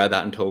wasn't fully aware of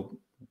that until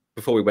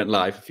before we went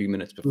live a few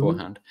minutes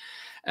beforehand.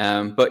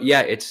 But yeah,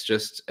 it's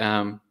just,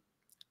 I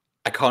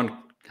can't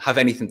have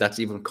anything that's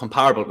even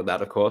comparable to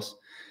that, of course.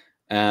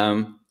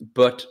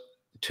 But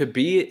to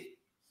be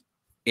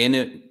in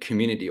a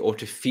community, or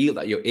to feel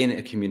that you're in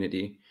a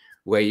community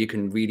where you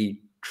can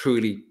really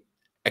truly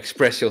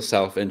express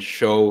yourself and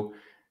show,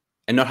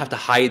 and not have to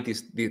hide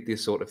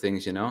these sort of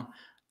things,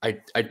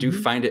 I do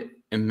find it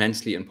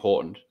immensely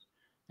important.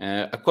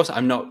 Of course,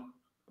 I'm not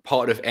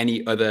part of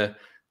any other,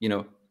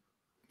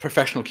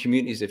 professional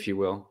communities, if you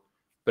will,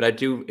 but I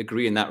do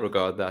agree in that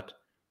regard that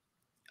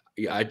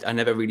I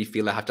never really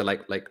feel I have to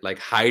like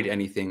hide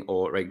anything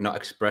or not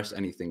express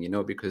anything,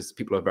 because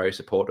people are very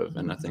supportive.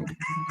 And I think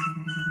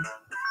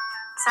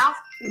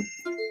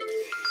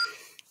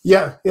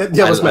Yeah,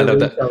 that was my love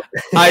that.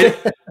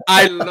 ringtone.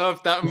 I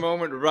love that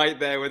moment right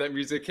there where that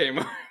music came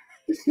on.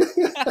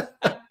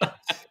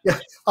 Yeah,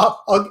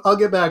 I'll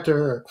get back to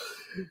her.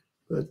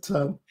 But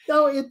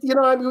no, I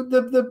mean,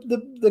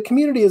 the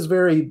community is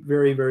very,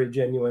 very, very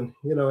genuine.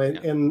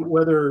 And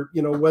whether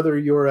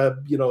you're a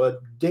a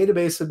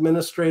database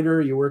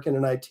administrator, you work in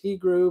an IT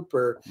group,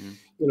 or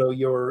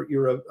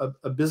you're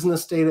a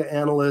business data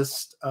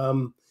analyst. I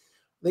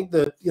think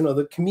that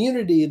the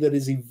community that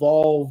is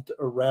evolved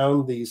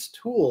around these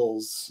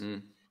tools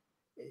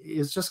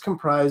is just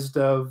comprised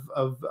of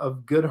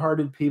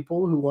good-hearted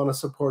people who want to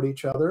support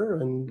each other,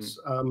 and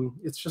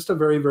it's just a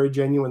very, very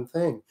genuine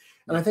thing.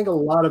 And I think a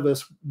lot of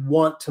us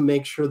want to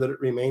make sure that it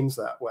remains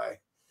that way.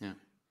 Yeah.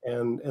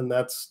 And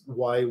that's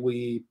why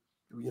we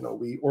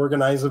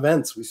organize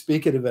events, we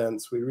speak at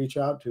events, we reach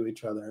out to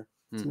each other.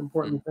 It's an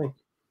important thing.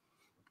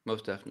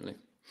 Most definitely.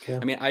 Yeah.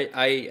 I mean,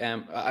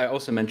 I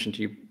also mentioned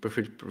to you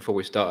before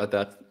we started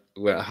that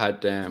where I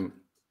had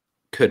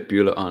Kurt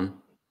Bueller on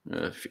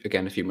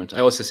again a few months.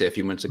 I also say a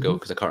few months ago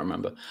because I can't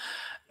remember,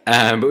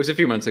 but it was a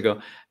few months ago,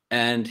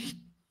 and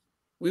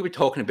we were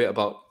talking a bit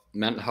about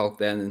mental health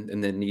then,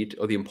 and the need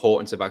or the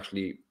importance of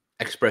actually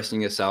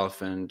expressing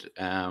yourself and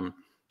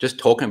just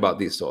talking about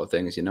these sort of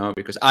things,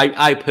 because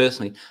I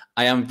personally,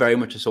 I am very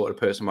much a sort of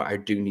person where I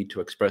do need to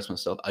express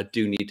myself. I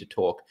do need to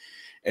talk.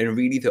 And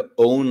really the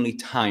only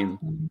time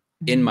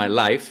in my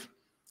life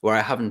where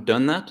I haven't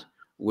done that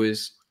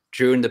was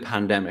during the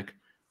pandemic,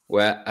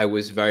 where I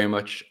was very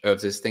much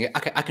of this thing.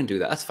 I can do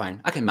that. That's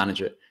fine. I can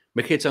manage it.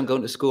 My kids aren't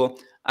going to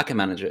school. I can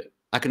manage it.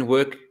 I can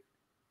work.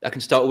 I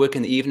can start work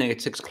in the evening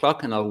at 6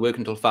 o'clock and I'll work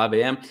until 5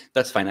 a.m.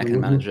 That's fine. I can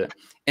manage it.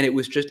 And it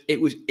was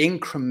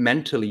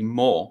incrementally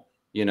more,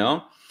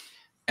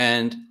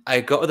 and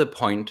I got to the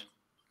point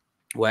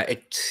where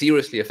it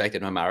seriously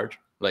affected my marriage,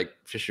 like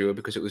for sure,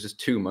 because it was just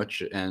too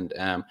much. And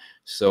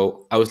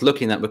so I was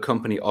looking at the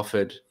company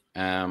offered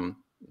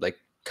like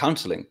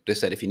counseling. They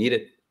said, if you need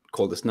it,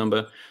 call this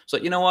number. So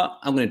you know what,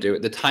 I'm going to do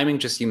it. The timing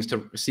just seems to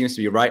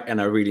be right,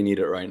 and I really need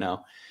it right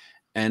now.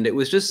 And it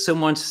was just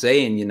someone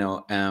saying,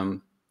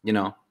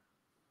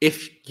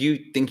 if you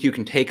think you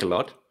can take a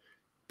lot,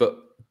 but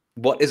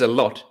what is a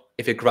lot?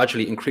 If it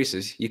gradually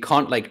increases, you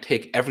can't like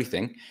take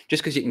everything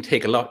just because you can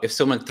take a lot. If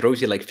someone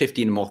throws you like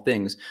 15 more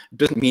things, it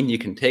doesn't mean you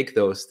can take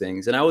those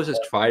things. And I was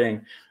just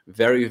trying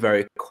very,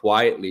 very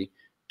quietly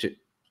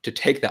to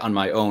take that on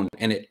my own,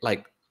 and it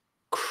like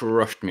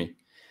crushed me.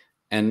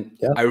 And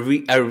I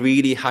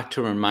really had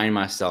to remind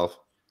myself,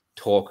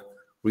 talk,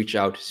 reach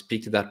out,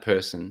 speak to that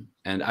person.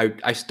 And I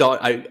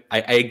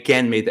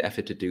again made the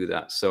effort to do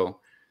that. So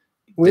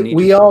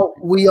we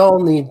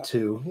all need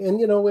to, and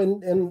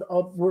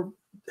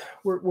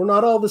we're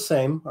not all the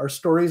same. Our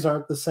stories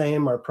aren't the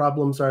same. Our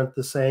problems aren't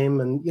the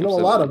same. And, a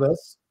lot of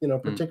us,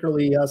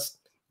 particularly us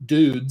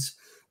dudes,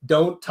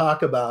 don't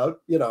talk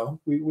about, we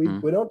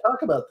don't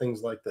talk about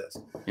things like this.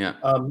 Yeah.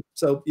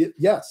 So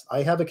yes,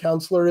 I have a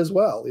counselor as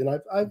well.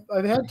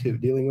 I've had to,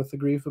 dealing with the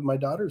grief of my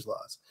daughter's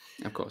loss.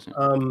 Of course.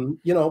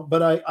 Yeah.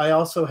 But I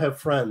also have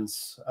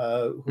friends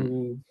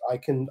who I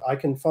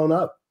can phone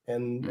up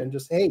and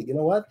just, hey, you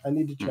know what? I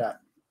need to chat.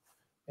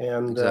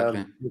 And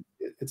exactly.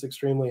 It's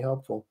extremely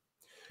helpful.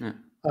 Yeah.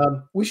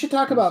 We should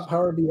talk about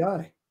Power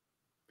BI.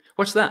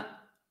 What's that?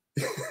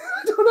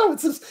 I don't know.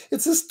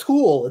 It's this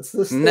tool. It's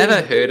this.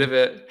 Never heard of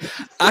it.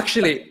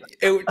 Actually,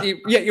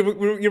 yeah,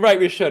 you're right.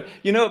 We should.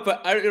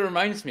 But it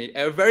reminds me.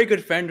 A very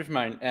good friend of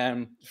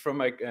mine, from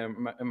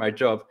my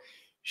job,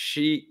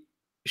 she'd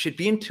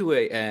been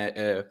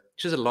to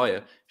she's a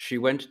lawyer. She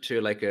went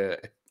to like a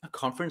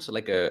conference or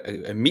like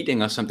a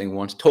meeting or something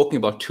once, talking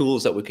about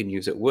tools that we can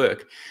use at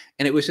work,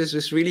 and it was just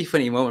this really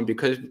funny moment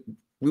because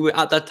we were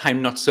at that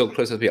time not so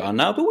close as we are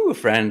now, but we were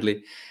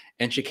friendly.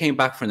 And she came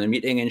back from the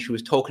meeting and she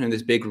was talking in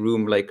this big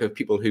room, like of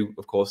people who,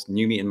 of course,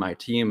 knew me and my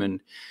team.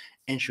 And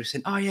she was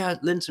saying, oh yeah,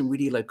 learned some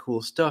really like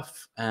cool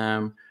stuff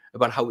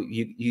about how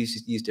you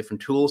use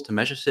different tools to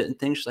measure certain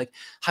things. She's like,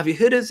 have you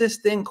heard of this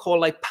thing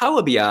called like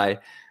Power BI?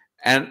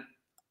 And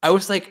I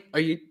was like, are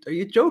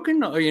you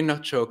joking or are you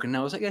not joking? And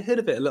I was like, I heard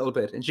of it a little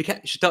bit. And she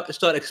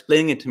started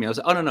explaining it to me. I was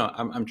like, oh no,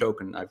 I'm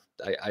joking.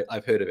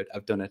 I've heard of it.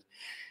 I've done it.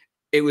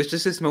 It was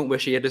just this moment where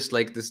she had just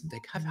like this,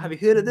 like, have you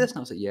heard of this? And I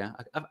was like, yeah,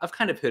 I've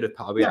kind of heard of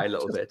Power BI a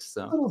little bit.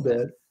 So a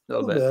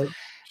little bit.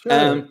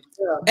 Sure.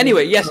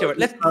 Anyway, yes,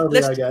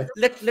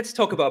 let's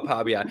talk about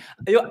Power BI.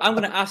 I'm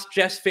going to ask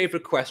Jeff's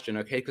favorite question,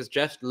 okay? Because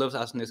Jeff loves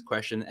asking this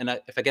question, and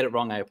if I get it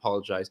wrong, I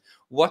apologize.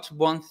 What's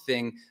one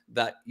thing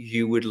that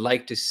you would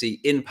like to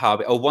see in Power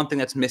BI, or one thing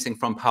that's missing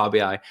from Power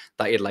BI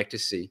that you'd like to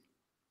see?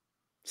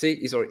 See,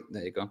 he's already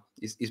there. You go.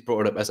 He's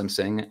brought it up as I'm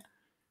saying it.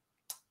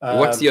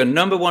 What's your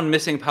number one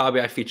missing Power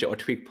BI feature or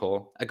tweak,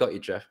 Paul? I got you,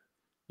 Jeff.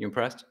 You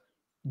impressed?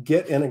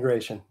 Git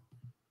integration.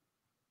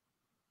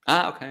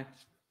 Okay.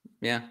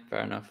 Yeah, fair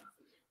enough.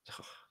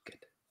 Oh, good.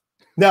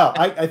 No,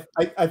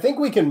 I think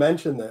we can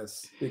mention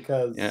this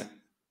because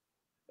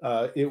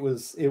it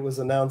was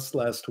announced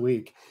last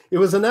week. It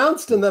was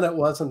announced and then it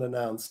wasn't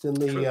announced in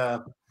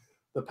the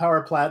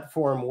Power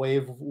Platform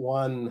Wave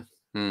 1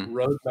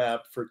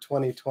 roadmap for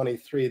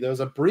 2023, there was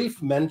a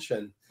brief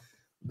mention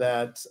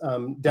that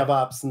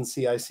DevOps and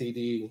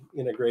CI/CD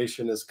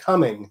integration is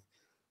coming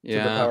to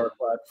the Power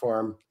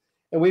Platform.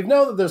 And we've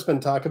known that there's been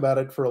talk about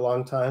it for a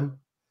long time.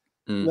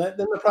 Then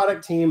the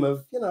product team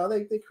of,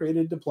 they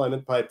created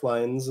deployment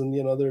pipelines, and,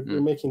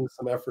 they're making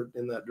some effort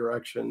in that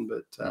direction.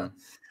 But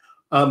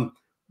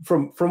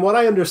from what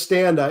I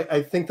understand,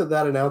 I think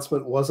that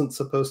announcement wasn't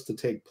supposed to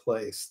take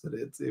place, that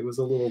it was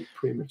a little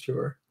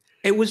premature.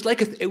 It was like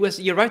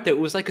you're right there. It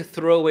was like a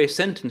throwaway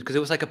sentence, because it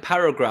was like a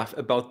paragraph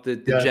about the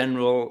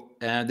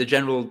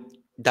general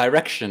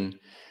direction.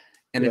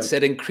 And it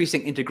said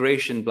increasing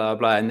integration, blah,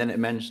 blah. And then it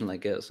mentioned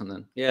like this. And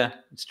then,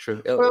 it's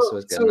true.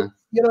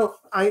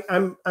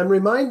 I'm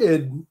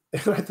reminded,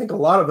 and I think a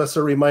lot of us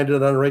are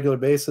reminded on a regular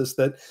basis,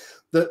 that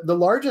the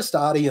largest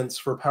audience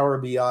for Power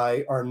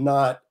BI are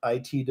not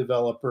IT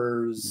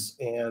developers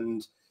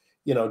and,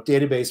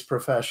 database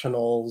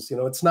professionals.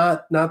 It's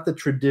not the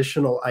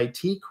traditional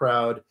IT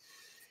crowd.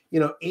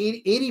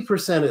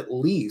 80% at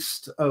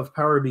least of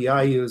Power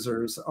BI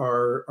users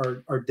are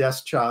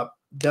desktop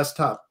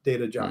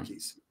data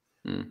jockeys.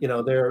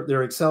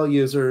 They're Excel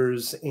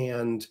users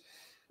and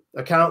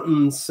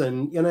accountants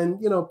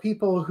and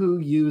people who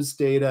use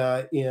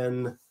data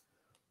in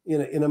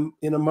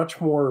a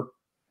much more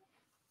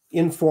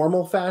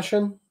informal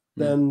fashion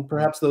than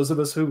perhaps those of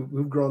us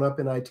who've grown up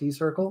in IT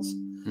circles.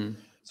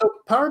 So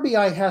Power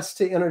BI has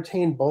to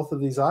entertain both of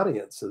these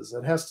audiences.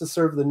 It has to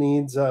serve the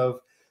needs of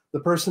the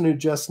person who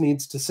just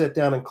needs to sit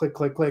down and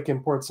click,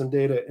 import some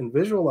data and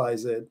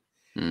visualize it.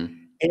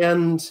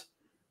 And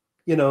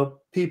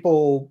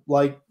people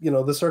like,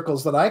 the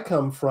circles that I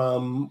come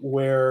from,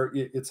 where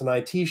it's an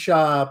IT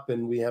shop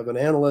and we have an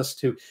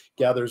analyst who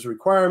gathers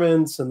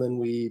requirements, and then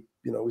we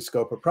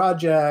scope a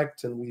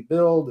project and we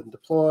build and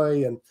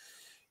deploy. And,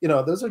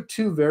 those are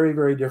two very,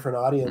 very different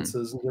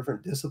audiences and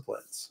different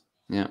disciplines.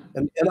 Yeah.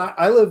 And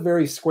I live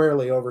very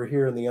squarely over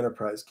here in the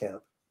enterprise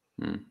camp.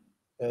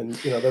 And,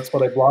 that's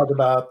what I blog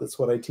about. That's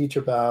what I teach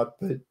about.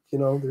 But,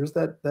 there's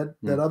that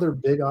other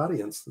big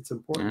audience that's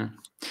important.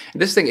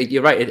 This thing,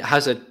 you're right. It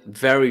has a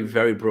very,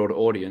 very broad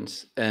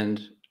audience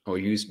or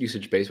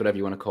usage base, whatever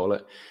you want to call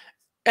it.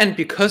 And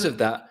because of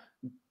that,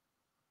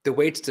 the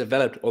way it's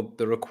developed, or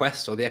the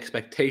requests or the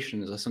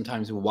expectations, are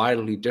sometimes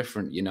wildly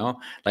different,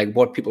 like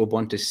what people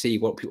want to see,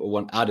 what people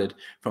want added.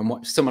 From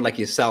what someone like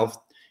yourself,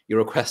 your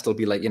request will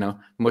be like,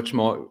 much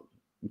more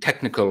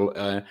technical.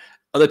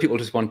 Other people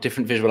just want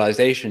different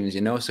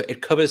visualizations, so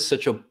it covers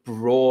such a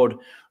broad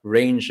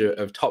range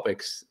of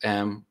topics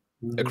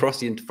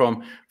across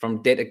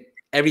from data,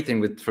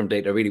 everything from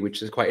data really,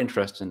 which is quite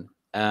interesting.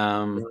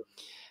 And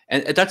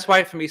that's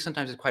why for me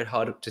sometimes it's quite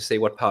hard to say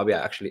what Power BI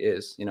actually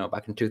is.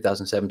 Back in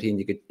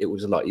 2017, it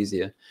was a lot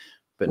easier,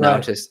 but now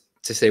to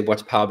say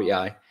what's Power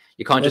BI,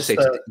 you can't just say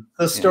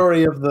the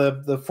story of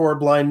the four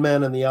blind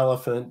men and the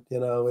elephant.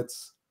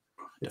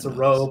 It's a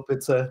rope.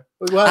 It's a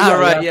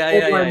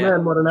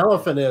men, what an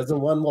elephant is, and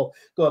one will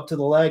go up to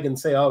the leg and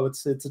say, "Oh,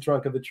 it's a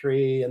trunk of a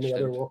tree," and the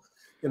other will,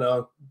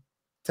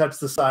 touch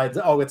the sides.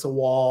 Oh, it's a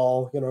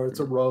wall. It's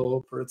a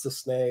rope, or it's a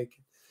snake.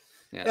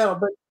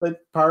 But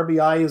Power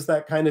BI is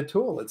that kind of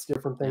tool. It's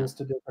different things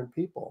to different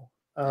people.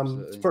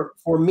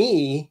 For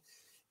me,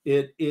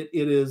 it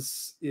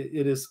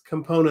is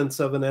components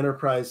of an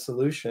enterprise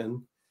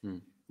solution.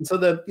 And so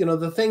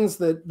the things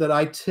that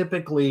I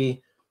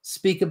typically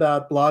speak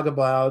about, blog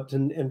about,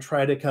 and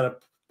try to kind of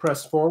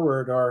press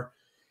forward are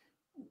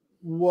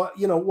what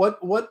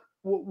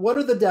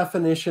are the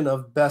definition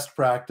of best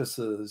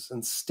practices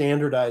and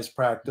standardized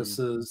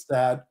practices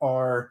that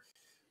are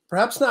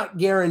perhaps not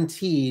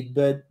guaranteed,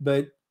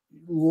 but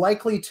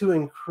likely to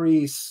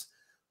increase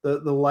the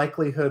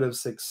likelihood of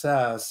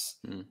success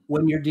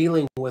when you're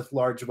dealing with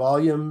large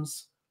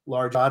volumes,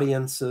 large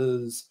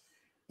audiences,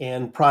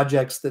 and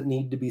projects that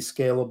need to be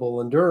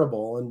scalable and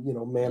durable,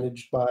 and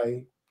managed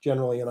by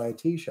generally an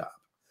IT shop.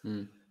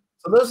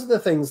 So those are the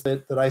things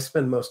that I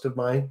spend most of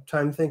my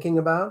time thinking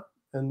about,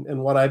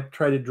 and what I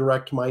try to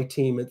direct my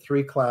team at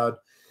 3Cloud,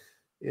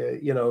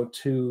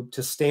 to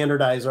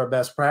standardize our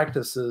best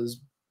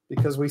practices,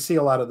 because we see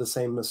a lot of the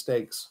same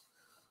mistakes,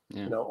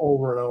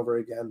 over and over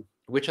again.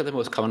 Which are the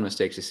most common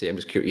mistakes you see? I'm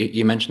just curious.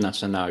 You mentioned that,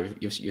 so now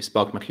you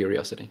sparked my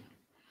curiosity.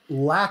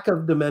 Lack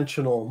of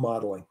dimensional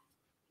modeling.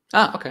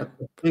 Okay.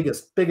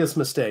 Biggest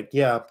mistake.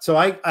 Yeah. So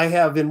I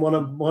have in one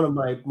of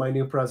my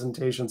new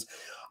presentations,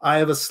 I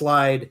have a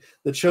slide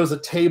that shows a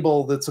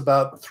table that's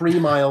about 3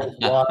 miles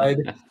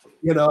wide,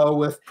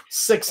 with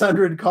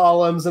 600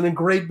 columns, and in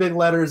great big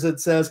letters it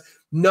says,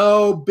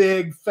 "No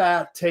big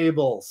fat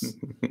tables."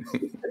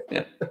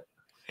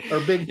 Or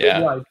big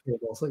wide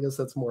tables. I guess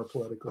that's more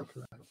politically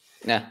correct.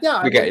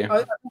 We get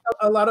you.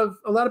 A lot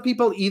of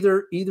people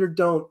either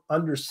don't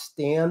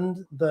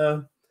understand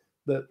the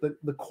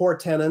core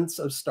tenets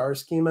of star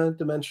schema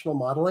dimensional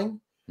modeling,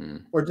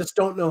 or just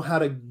don't know how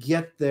to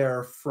get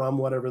there from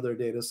whatever their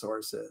data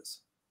source is.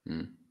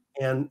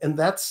 And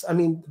that's,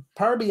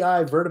 Power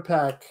BI,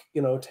 Vertipack,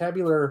 the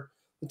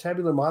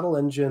tabular model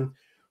engine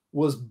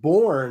was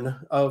born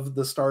of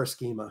the star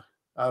schema.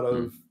 out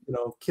of,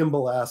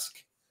 Kimball-esque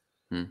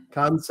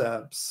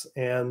concepts.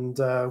 And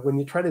when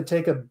you try to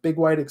take a big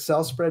white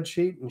Excel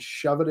spreadsheet and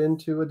shove it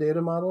into a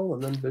data model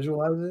and then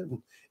visualize it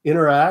and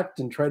interact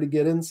and try to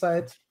get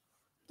insights,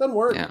 it doesn't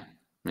work.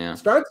 Yeah. It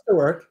starts to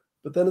work,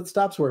 but then it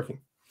stops working.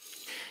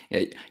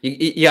 Yeah,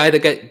 you either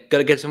got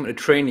to get someone to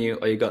train you,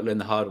 or you got to learn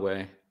the hard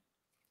way.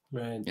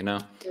 Right.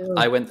 Yeah.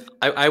 I went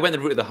the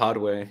route of the hard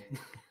way.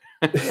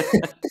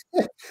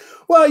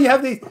 Well, you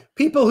have the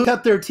people who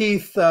cut their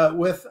teeth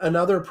with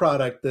another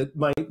product that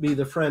might be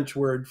the French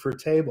word for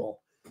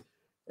table,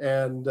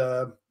 and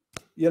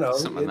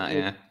something like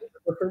that.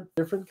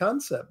 different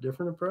concept,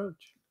 different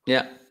approach.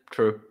 Yeah,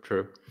 true.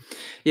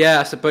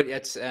 Yeah, but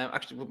it's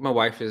actually my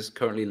wife is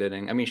currently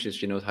learning. I mean,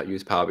 she knows how to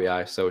use Power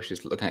BI, so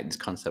she's looking at these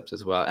concepts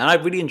as well. And I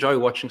really enjoy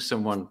watching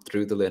someone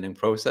through the learning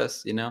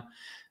process.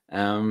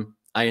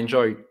 I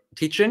enjoy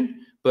teaching,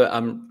 but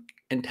I'm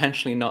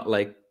intentionally not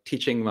like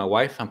teaching my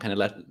wife. I'm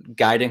kind of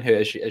guiding her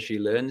as she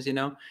learns.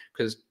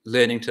 Because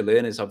learning to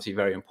learn is obviously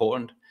very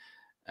important.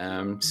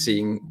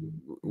 Seeing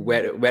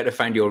where to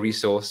find your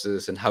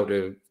resources and how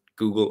to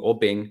Google or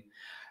Bing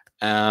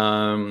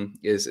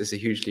is a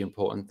hugely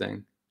important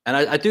thing. And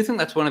I do think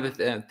that's one of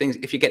the things,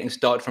 if you're getting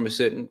started from a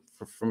certain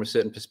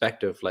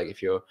perspective, like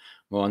if you're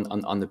more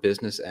on the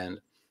business end,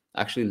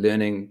 actually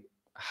learning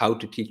how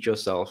to teach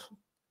yourself,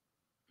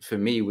 for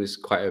me, was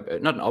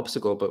quite not an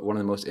obstacle, but one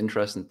of the most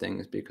interesting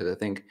things, because I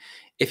think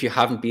if you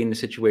haven't been in a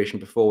situation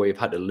before where you've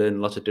had to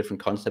learn lots of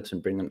different concepts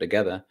and bring them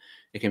together,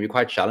 it can be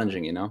quite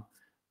challenging,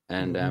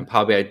 And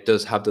Power BI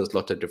does have those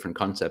lots of different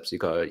concepts. You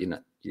got,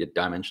 your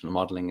dimensional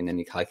modeling, and then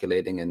you're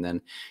calculating, and then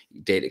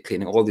data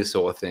cleaning, all these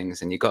sort of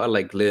things. And you got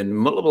to learn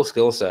multiple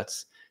skill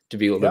sets to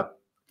be able to,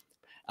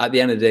 at the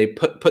end of the day,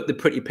 put the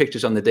pretty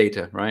pictures on the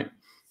data, right?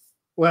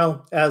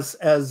 Well, as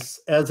a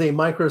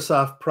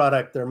Microsoft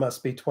product, there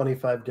must be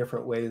 25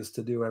 different ways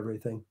to do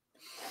everything.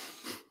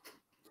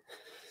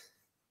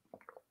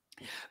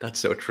 That's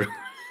so true.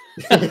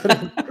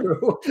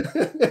 True.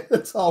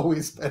 It's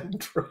always been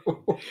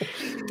true.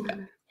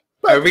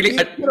 But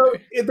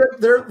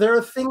there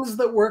are things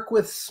that work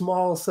with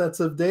small sets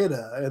of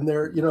data, and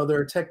there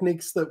are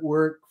techniques that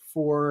work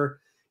for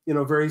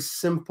very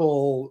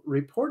simple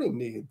reporting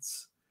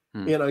needs.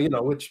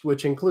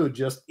 Which include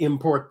just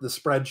import the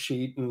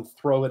spreadsheet and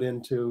throw it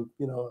into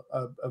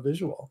a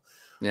visual.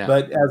 Yeah.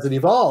 But as it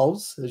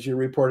evolves, as your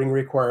reporting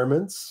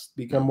requirements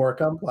become more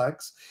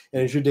complex,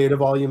 and as your data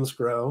volumes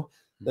grow,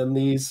 then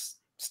these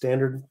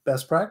standard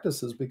best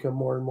practices become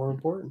more and more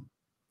important.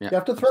 You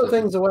have to throw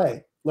things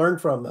away, learn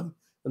from them,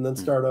 and then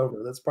start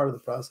over. That's part of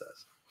the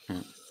process.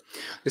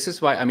 This is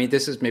why,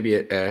 this is maybe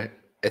a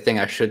thing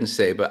I shouldn't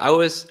say, but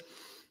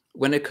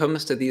when it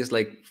comes to these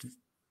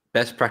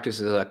best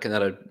practices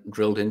that are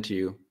drilled into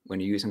you when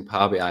you're using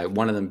Power BI,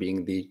 one of them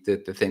being the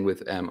thing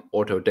with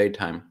auto date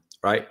time,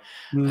 right?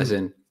 As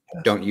in,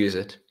 don't use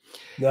it.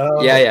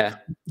 No. Yeah,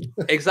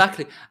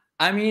 exactly.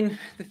 The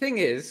thing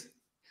is,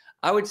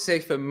 I would say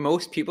for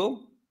most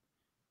people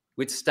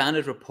with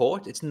standard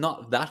report, it's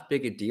not that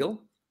big a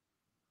deal.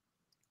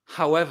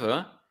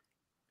 However,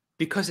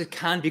 because it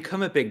can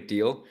become a big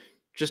deal,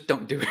 just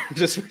don't do it.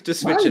 just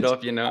switch it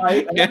off,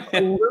 I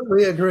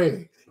absolutely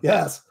agree.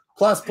 Yes.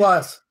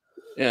 Plus.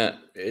 Yeah,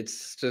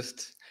 it's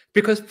just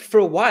because for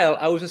a while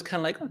I was just kind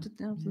of like,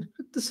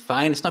 this is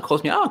fine. It's not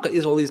costing me. I've got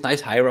all these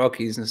nice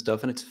hierarchies and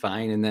stuff, and it's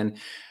fine. And then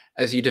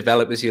as you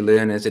develop, as you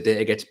learn, as the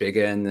data gets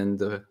bigger, and then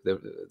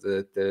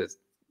the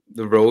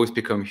rows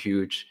become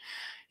huge,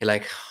 you're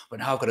like, but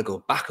now I've got to go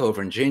back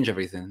over and change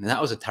everything. And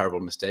that was a terrible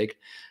mistake.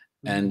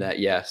 And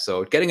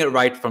so getting it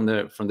right from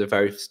the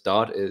very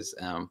start is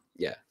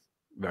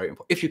very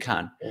important if you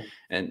can,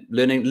 and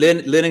learning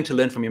to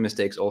learn from your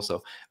mistakes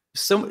also.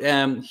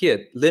 Learning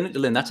to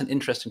learn, that's an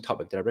interesting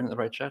topic. Did I bring the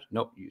right chat?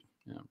 Nope, you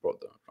brought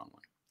the wrong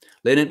one.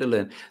 Learning to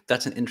learn,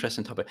 that's an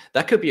interesting topic.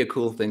 That could be a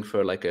cool thing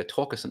for a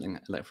talk or something,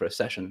 like for a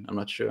session. I'm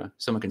not sure.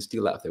 Someone can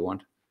steal that if they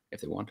want.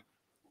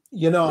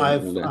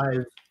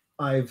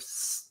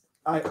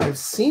 I've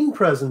seen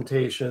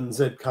presentations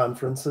at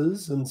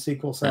conferences and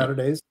SQL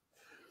Saturdays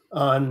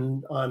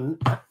on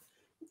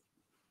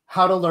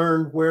how to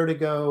learn, where to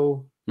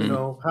go,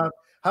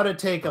 how to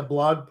take a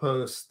blog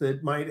post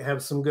that might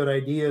have some good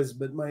ideas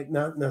but might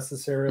not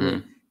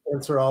necessarily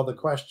answer all the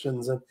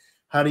questions, and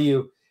how do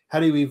you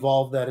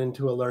evolve that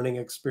into a learning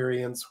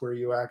experience where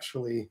you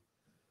actually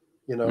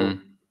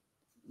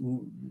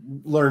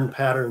learn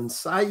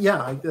patterns.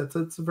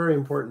 That's a very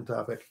important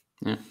topic.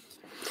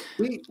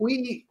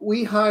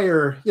 We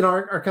hire,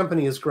 our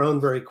company has grown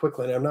very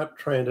quickly, and I'm not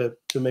trying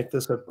to make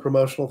this a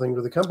promotional thing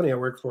to the company I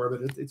work for,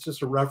 but it's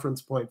just a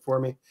reference point for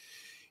me.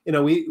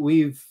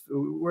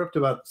 We're up to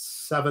about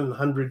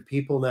 700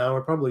 people now.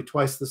 We're probably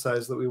twice the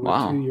size that we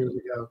were 2 years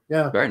ago.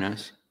 Yeah. Very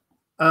nice.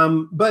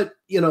 But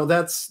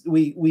that's,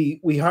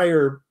 we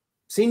hire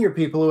senior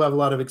people who have a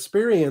lot of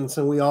experience,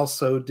 and we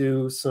also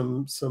do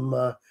some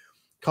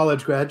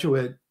college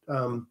graduate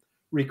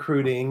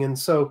recruiting. And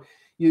so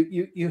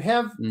you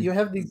have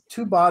these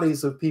two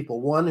bodies of people,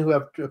 one who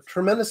have a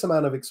tremendous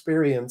amount of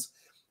experience,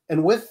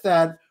 and with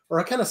that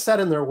are kind of set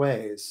in their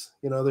ways.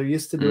 You know, they're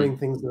used to doing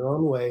things their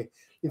own way.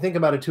 You think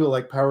about a tool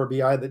like Power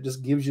BI that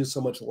just gives you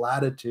so much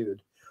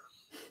latitude.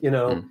 You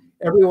know,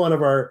 every one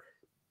of our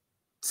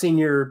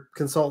senior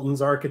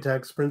consultants,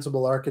 architects,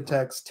 principal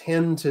architects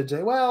tend to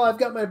say, well, I've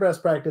got my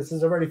best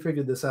practices. I've already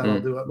figured this out. I'll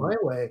do it my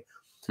way.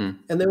 And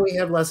then we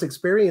have less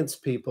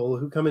experienced people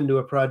who come into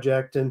a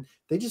project and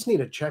they just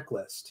need a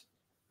checklist.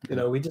 You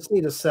know, we just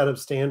need a set of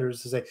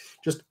standards to say,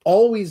 just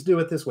always do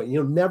it this way.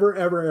 You know, never,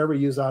 ever, ever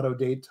use auto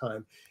date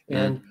time,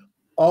 and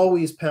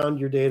always pound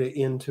your data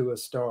into a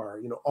star.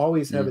 You know,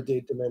 always have a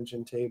date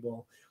dimension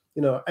table.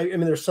 You know, I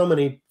mean, there's so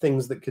many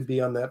things that could be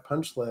on that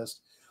punch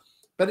list,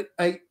 but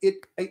I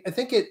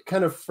think it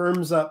kind of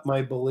firms up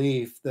my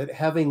belief that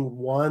having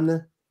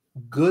one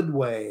good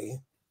way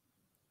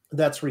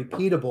that's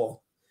repeatable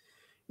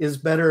is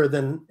better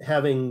than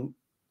having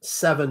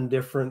 7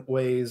 different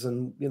ways,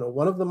 and you know,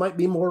 one of them might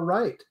be more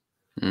right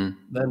than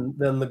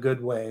the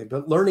good way.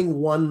 But learning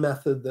one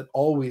method that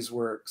always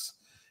works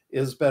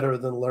is better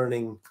than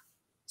learning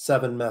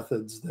 7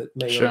 methods that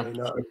may or may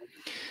not.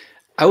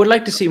 I would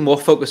like to see more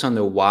focus on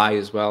the why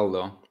as well,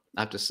 though.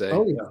 I have to say.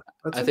 Oh yeah,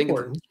 that's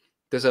important.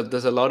 There's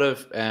a lot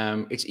of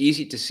it's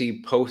easy to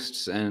see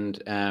posts,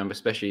 and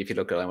especially if you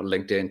look at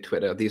LinkedIn,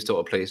 Twitter, these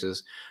sort of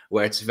places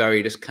where it's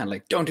very just kind of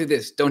like, don't do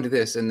this,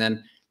 and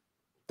then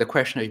the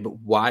question is, but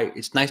why?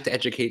 It's nice to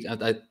educate.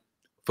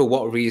 For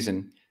what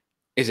reason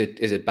is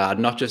it bad?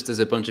 Not just there's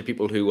a bunch of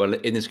people who are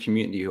in this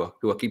community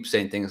who keep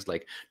saying things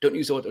like, don't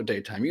use auto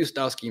date time, use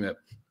star schema,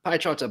 pie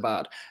charts are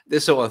bad,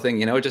 this sort of thing.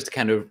 You know, just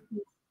kind of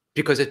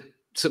because it's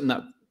something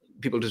that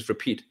people just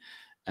repeat.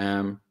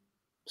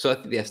 So I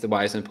think, yes, the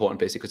why is important,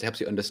 basically, because it helps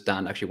you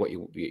understand actually what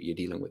you're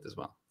dealing with as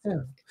well.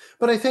 Yeah,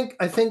 but I think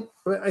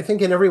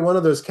in every one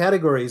of those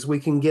categories we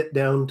can get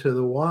down to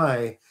the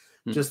why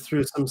just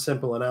through some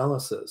simple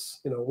analysis.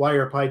 You know, why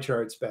are pie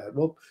charts bad?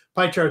 Well,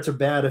 pie charts are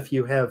bad if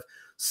you have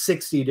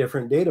 60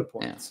 different data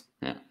points.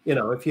 You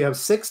know, if you have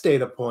 6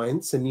 data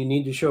points and you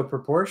need to show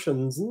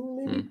proportions,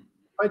 maybe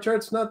pie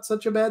chart's not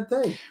such a bad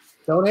thing.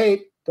 Don't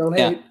hate.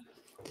 The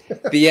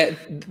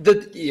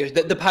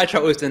pie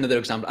chart was another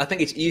example. I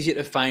think it's easier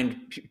to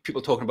find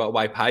people talking about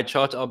why pie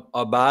charts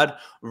are bad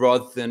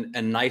rather than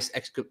a nice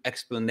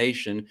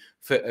explanation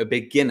for a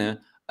beginner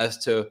as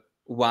to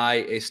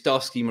why a star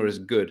schema is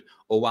good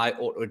or why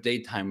auto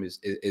date time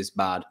is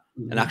bad.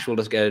 An actual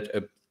just get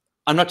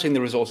I'm not saying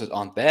the resources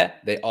aren't there,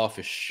 they are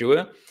for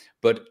sure,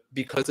 but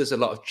because there's a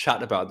lot of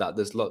chat about that,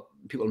 there's a lot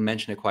people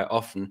mention it quite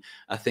often.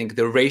 I think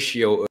the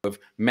ratio of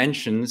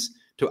mentions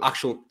to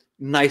actual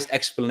nice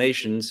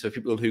explanations for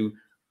people who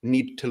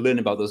need to learn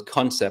about those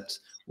concepts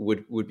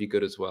would be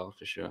good as well,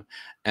 for sure.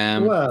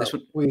 Well,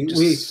 we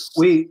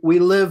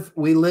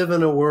live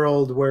in a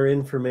world where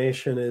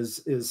information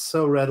is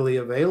so readily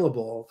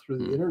available through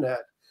the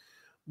internet,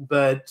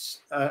 but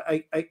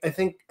I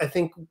think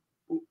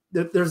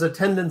that there's a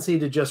tendency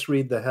to just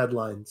read the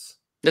headlines.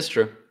 That's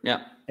true.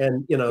 Yeah.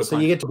 And you know, good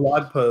point. You get to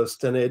blog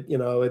post and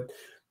you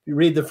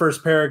read the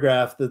first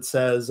paragraph that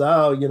says,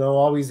 oh, you know,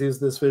 always use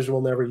this visual,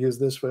 never use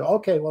this.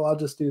 Okay, well, I'll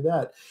just do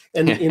that.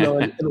 And, you know,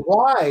 and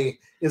why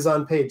is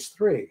on page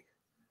 3.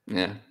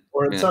 Yeah.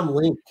 Or in some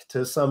link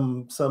to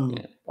some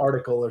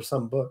article or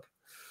some book.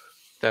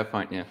 Fair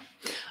point, yeah.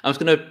 I was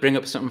going to bring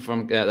up something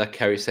from that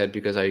Kerry said,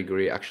 because I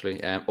agree,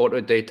 actually. Auto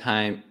date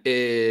time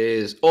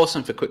is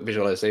awesome for quick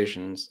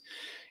visualizations.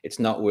 It's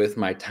not worth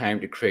my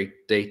time to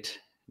create date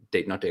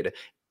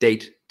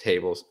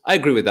tables. I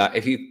agree with that.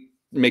 If you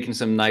making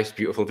some nice,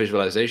 beautiful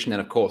visualization, then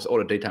of course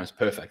auto date time is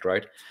perfect,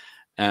 right?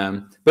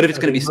 But if it's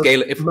going to be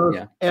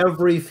scalable,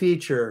 every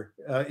feature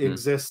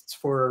exists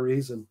for a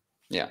reason.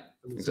 Yeah,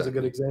 this is a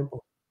good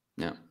example.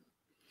 Yeah,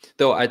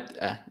 though at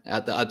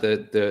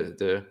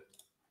the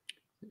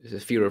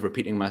fear of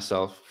repeating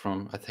myself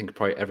from I think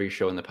probably every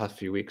show in the past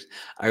few weeks,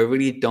 I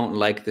really don't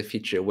like the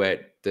feature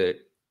where the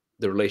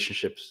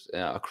relationships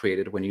are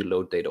created when you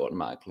load data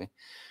automatically,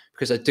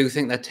 because I do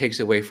think that takes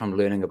away from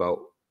learning about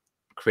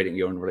creating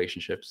your own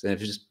relationships. And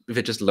if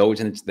it just loads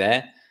and it's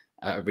there,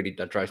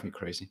 that drives me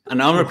crazy.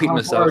 And I'm repeating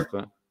myself.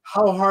 But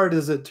how hard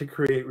is it to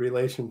create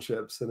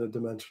relationships in a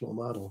dimensional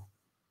model?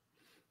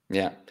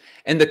 Yeah,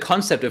 and the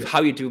concept of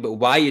how you do it, but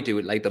why you do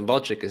it, like the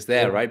logic is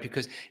there, right?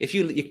 Because if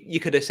you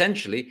could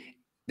essentially,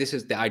 this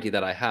is the idea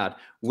that I had,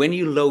 when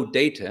you load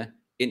data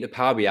into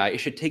Power BI, it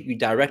should take you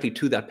directly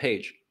to that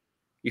page.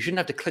 You shouldn't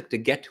have to click to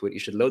get to it. You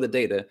should load the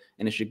data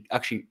and it should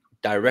actually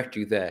direct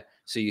you there,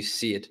 so you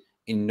see it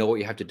and know what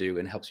you have to do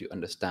and helps you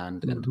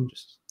understand. And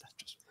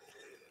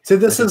so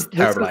this is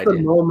the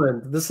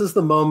moment. This is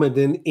the moment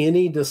in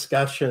any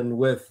discussion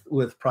with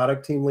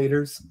product team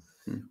leaders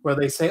where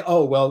they say,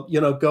 "Oh, well,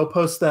 you know, go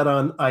post that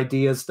on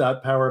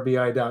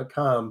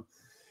ideas.powerbi.com,"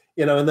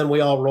 you know, and then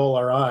we all roll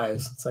our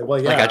eyes. It's like,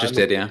 well, yeah, like I just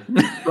did, yeah,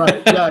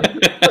 right, yeah.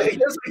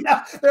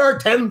 There are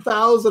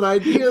 10,000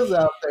 ideas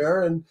out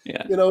there, and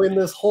you know, in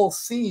this whole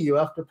sea, you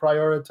have to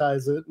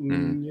prioritize it,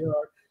 and you know.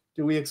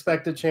 Do we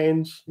expect a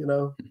change, you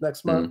know,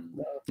 next month?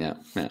 No. Yeah,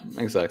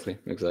 exactly.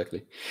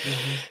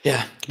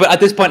 Yeah, but at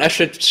this point, I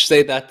should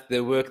say that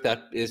the work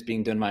that is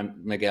being done by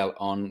Miguel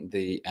on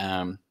the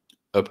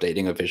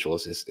updating of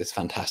visuals is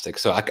fantastic.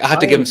 So I had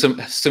to give him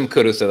some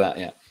kudos to that.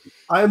 Yeah,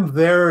 I'm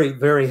very,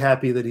 very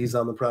happy that he's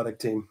on the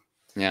product team.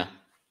 Yeah.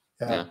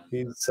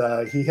 He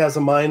has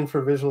a mind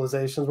for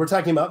visualizations. We're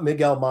talking about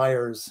Miguel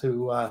Myers,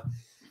 who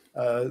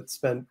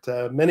spent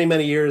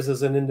many years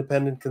as an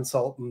independent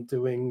consultant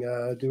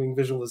doing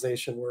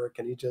visualization work,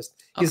 and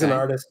he's an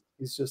artist.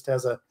 He's just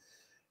has a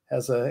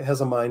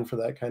mind for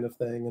that kind of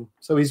thing, and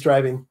so he's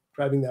driving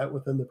that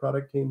within the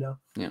product team now.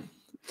 Yeah.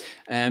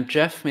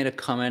 Jeff made a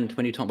comment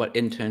when you talk about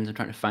interns. I'm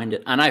trying to find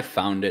it, and I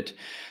found it.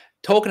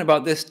 Talking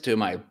about this to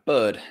my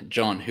bud,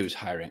 John, who's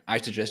hiring, I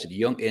suggested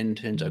young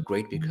interns are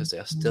great because they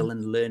are still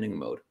in learning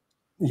mode.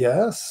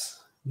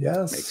 Yes.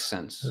 Makes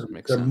sense.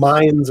 Their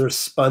minds are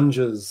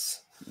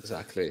sponges.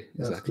 Exactly.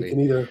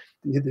 You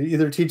can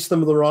either teach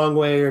them the wrong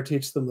way or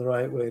teach them the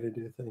right way to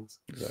do things.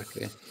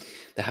 Exactly.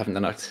 They haven't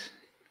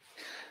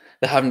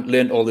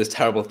learned all these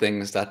terrible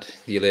things that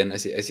you learn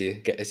as you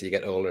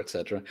get older,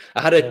 etc.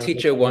 I had a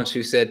teacher once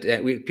who said,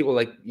 people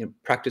like,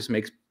 practice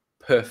makes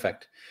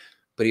perfect.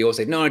 But he always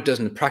said, no, it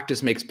doesn't.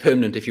 Practice makes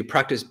permanent. If you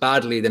practice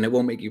badly, then it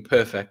won't make you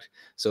perfect.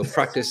 So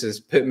practice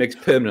makes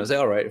permanent. I was like,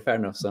 all right, fair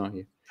enough. So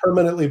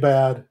permanently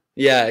bad.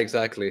 Yeah,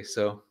 exactly.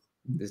 So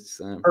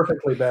it's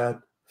perfectly bad.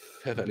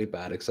 Perfectly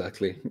bad,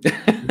 exactly.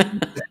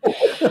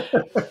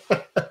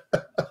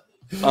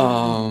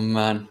 Oh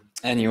man.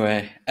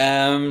 Anyway,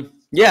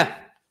 yeah,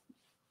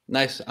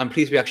 nice. I'm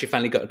pleased we actually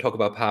finally got to talk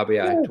about Power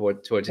BI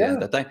towards the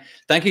end.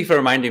 Thank you for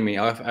reminding me.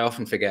 I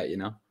often forget,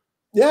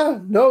 Yeah,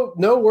 no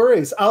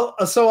worries.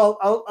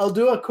 I'll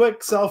do a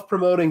quick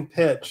self-promoting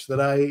pitch that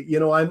I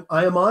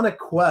am on a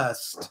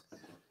quest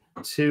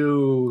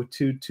to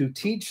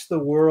teach the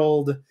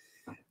world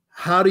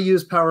how to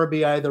use Power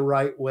BI the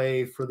right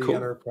way for the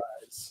enterprise.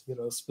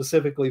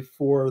 Specifically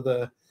for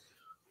the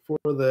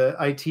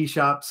IT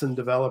shops and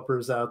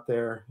developers out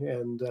there.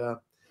 And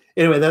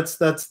anyway, that's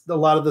a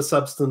lot of the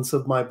substance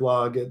of my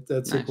blog at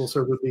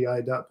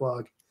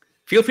simpleserverbi.blog.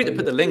 Feel free to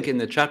put the link in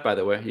the chat, by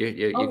the way.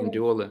 You can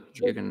do all the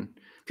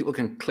people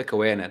can click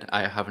away in it.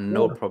 I have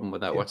no problem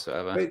with that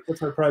whatsoever. Wait,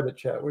 what's our private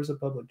chat? Where's the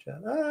public chat?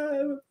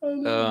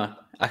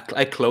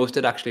 I closed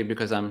it actually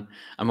because I'm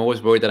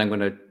always worried that I'm going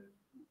to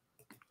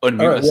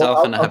unmute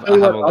myself and have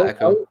all the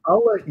echo.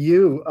 I'll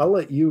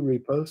let you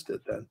repost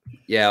it then.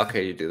 Yeah,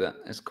 okay, you do that.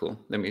 That's cool.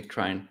 Let me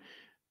try and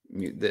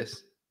mute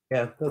this.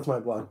 Yeah, that's my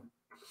blog.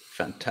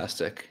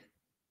 Fantastic.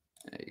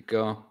 There you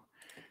go.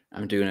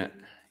 I'm doing it.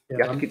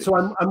 Yeah, so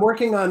I'm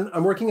working on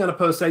a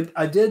post.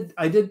 I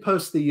did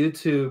post the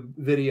YouTube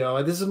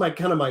video. This is my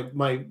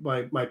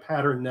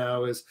pattern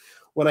now is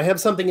when I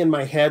have something in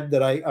my head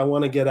that I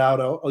want to get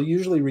out, I'll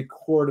usually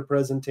record a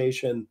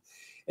presentation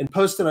and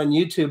post it on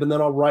YouTube, and then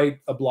I'll write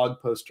a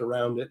blog post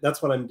around it.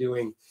 That's what I'm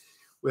doing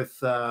with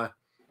a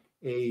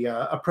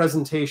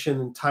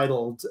presentation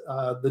entitled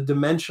 "The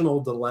Dimensional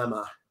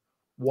Dilemma."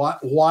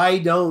 Why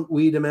don't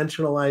we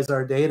dimensionalize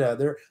our data?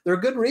 There are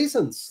good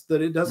reasons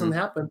that it doesn't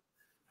happen.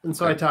 And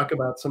so I talk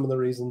about some of the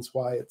reasons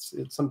why it's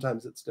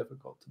sometimes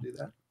difficult to do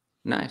that.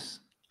 Nice.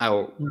 I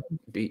will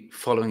be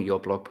following your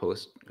blog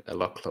post a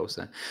lot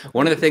closer.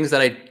 One of the things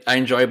that I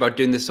enjoy about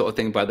doing this sort of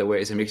thing, by the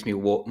way, is it makes me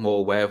more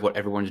aware of what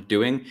everyone's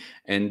doing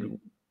and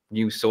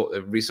new sort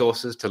of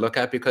resources to look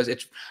at, because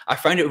I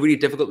find it really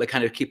difficult to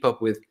kind of keep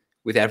up with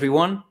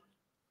everyone.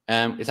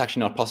 It's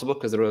actually not possible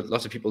because there are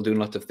lots of people doing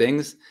lots of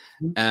things.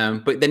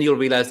 But then you'll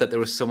realize that there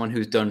was someone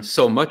who's done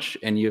so much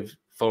and you've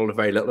followed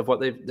very little of what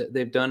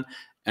they've done.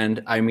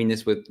 And I mean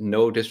this with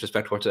no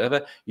disrespect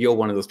whatsoever. You're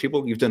one of those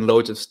people. You've done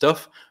loads of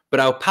stuff, but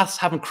our paths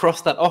haven't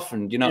crossed that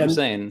often. Do you know what I'm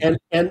saying? And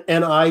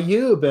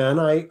Ben,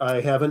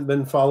 I haven't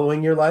been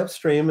following your live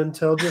stream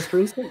until just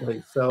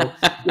recently. So,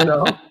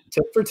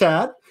 tit for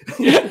tat.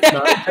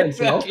 Not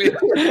exactly.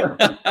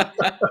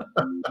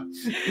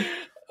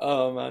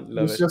 Oh man,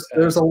 love it.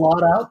 There's a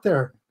lot out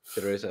there.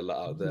 There is a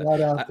lot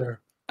out there.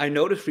 I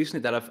noticed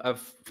recently that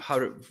I've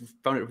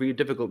found it really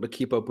difficult to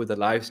keep up with the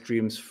live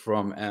streams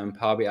from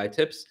Power BI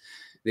Tips.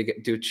 They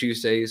do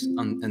Tuesdays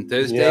and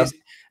Thursdays,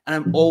 and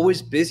I'm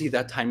always busy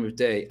that time of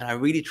day. And I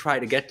really try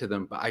to get to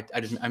them, but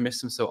I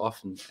miss them so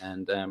often,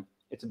 and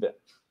it's a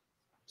bit.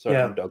 Sorry,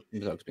 the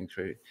dog's being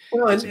crazy.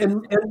 Well,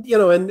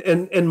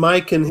 and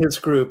Mike and his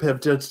group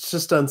have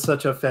just done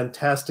such a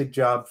fantastic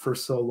job for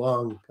so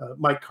long.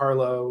 Mike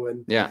Carlo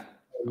and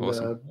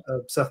awesome.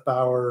 Seth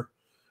Bauer.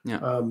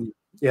 In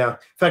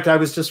fact, I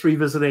was just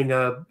revisiting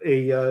a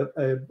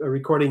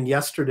recording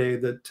yesterday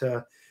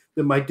that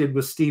Mike did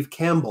with Steve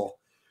Campbell.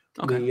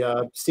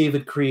 Steve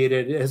has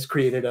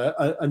created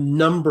a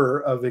number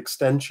of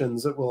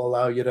extensions that will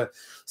allow you to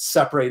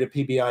separate a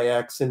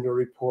PBIX into a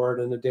report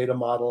and a data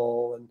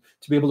model, and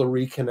to be able to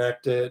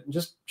reconnect it. And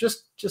just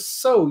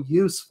so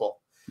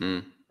useful.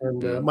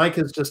 And Mike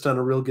has just done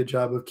a real good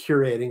job of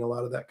curating a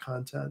lot of that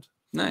content.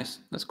 Nice,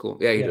 that's cool.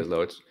 Yeah, he does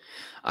loads.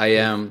 I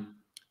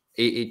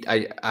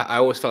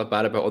always felt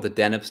bad about all the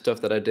Deneb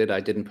stuff that I did. I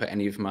didn't put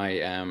any of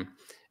my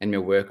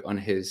work on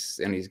his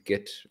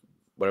Git,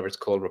 whatever it's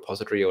called,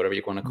 repository or whatever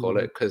you want to call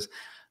it, because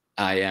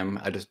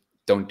I just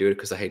don't do it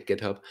because I hate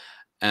GitHub.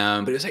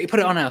 But it was like, you put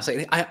it on, and I was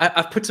like,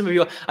 I've put some of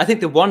you. I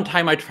think the one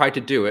time I tried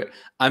to do it,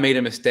 I made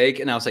a mistake,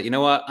 and I was like, you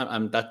know what,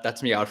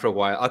 that's me out for a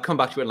while. I'll come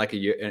back to it in like a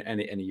year, in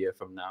a year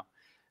from now.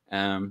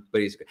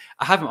 But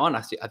I have him on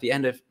actually at the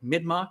end of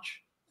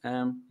mid-March.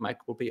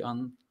 Mike will be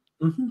on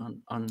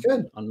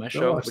my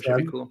show, which would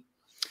be cool.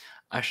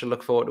 I shall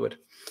look forward to it.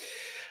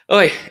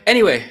 Okay,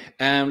 anyway,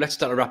 let's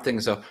start to wrap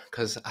things up,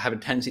 because I have a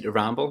tendency to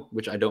ramble,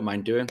 which I don't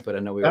mind doing, but I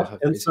know we all have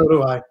and so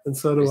do I. And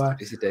so do I.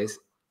 Busy days.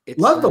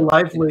 Love the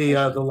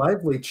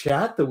lively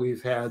chat that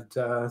we've had.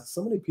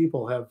 So many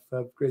people have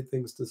great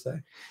things to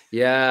say.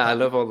 Yeah, I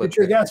love all the. It's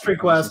your guest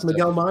request,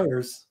 Miguel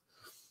Myers.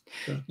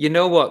 You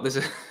know what?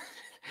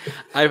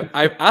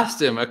 I've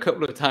asked him a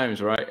couple of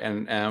times, right?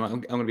 And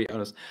I'm going to be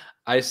honest.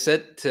 I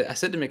said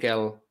to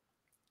Miguel,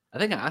 I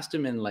think I asked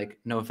him in like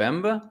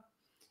November.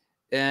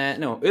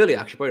 No, early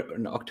actually,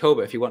 in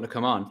October, if you want to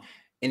come on.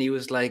 And he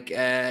was like,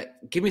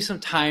 give me some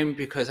time,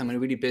 because I'm going to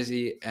be really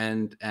busy,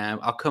 and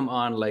I'll come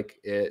on like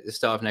the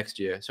start of next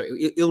year. So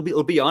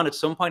it'll be on at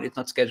some point. It's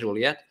not scheduled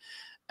yet.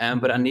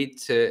 But I need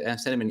to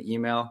send him an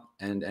email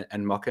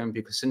and mock him,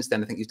 because since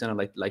then I think he's done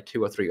like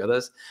 2 or 3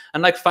 others.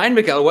 And like, fine,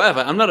 Miguel,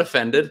 whatever. I'm not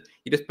offended.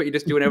 You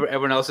just do whatever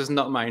everyone else is,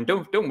 not mine.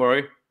 Don't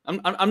worry.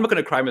 I'm not going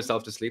to cry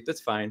myself to sleep. That's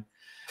fine.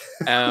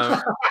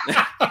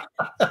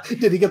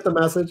 Did he get the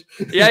message?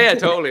 Yeah,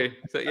 totally.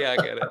 So yeah, I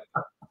get it.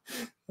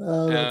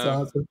 Oh, that's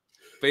awesome.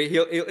 But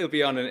he'll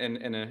be on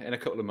in a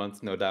couple of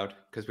months, no doubt,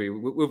 because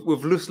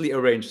we've loosely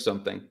arranged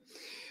something.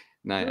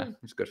 Yeah,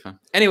 it's good fun.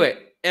 Anyway,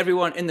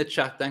 everyone in the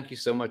chat, thank you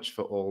so much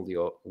for all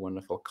your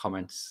wonderful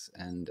comments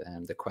and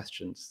the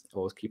questions. It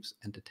always keeps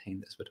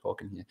entertained as we're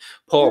talking here.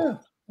 Paul,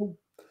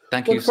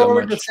 thank you so much. Look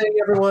forward to seeing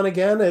everyone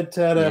again at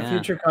a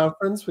future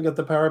conference. We got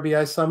the Power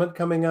BI Summit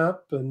coming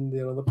up, and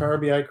the Power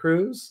BI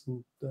cruise.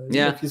 And,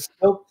 if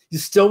you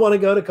still want to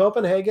go to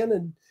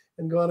Copenhagen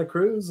and go on a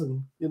cruise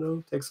and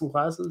take some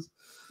classes.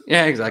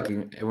 Yeah, exactly.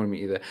 It wouldn't be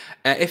either.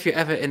 If you're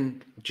ever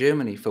in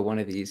Germany for one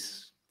of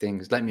these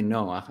things, let me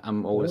know.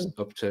 I'm always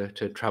up to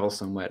travel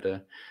somewhere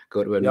to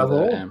go to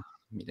another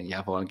meeting.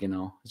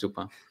 Jawohl,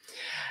 super.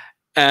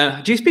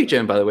 Do you speak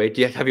German, by the way?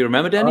 Have you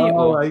remembered any?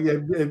 Oh,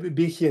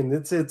 bisschen.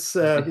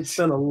 It's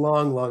been a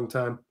long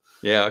time.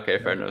 Yeah. Okay.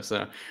 Fair enough.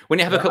 So when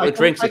you have a couple of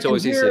drinks, it's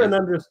always easier. I can hear and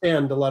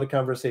understand a lot of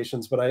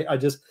conversations, but I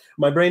just,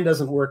 my brain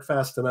doesn't work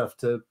fast enough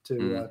to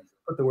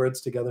put the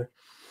words together.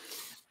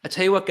 I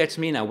tell you what gets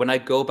me now, when I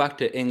go back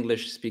to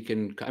English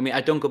speaking, I mean,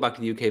 I don't go back to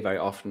the UK very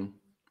often,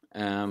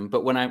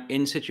 but when I'm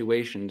in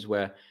situations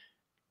where,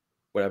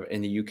 whatever,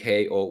 in the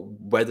UK or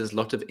where there's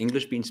lots of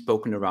English being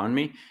spoken around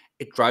me,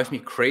 it drives me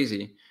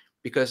crazy,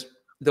 because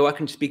though I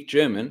can speak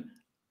German,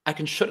 I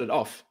can shut it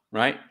off,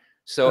 right?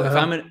 So if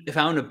I'm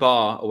in a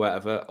bar or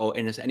whatever, or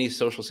in any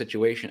social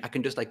situation, I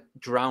can just like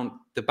drown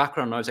the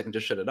background noise. I can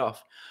just shut it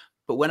off.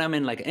 But when I'm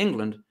in like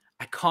England,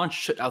 I can't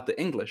shut out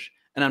the English,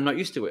 and I'm not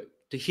used to it.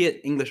 To hear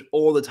English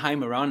all the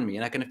time around me,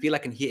 and I can feel I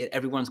can hear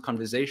everyone's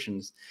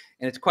conversations,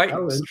 and it's quite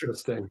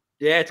interesting.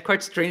 Yeah, it's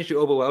quite strangely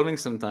overwhelming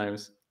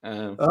sometimes.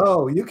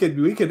 We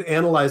could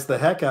analyze the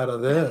heck out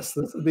of this.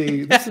 This would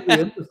be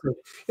interesting.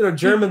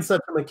 German's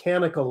such a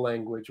mechanical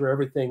language where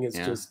everything is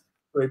just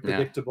very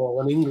predictable,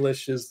 and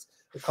English is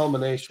a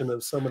culmination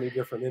of so many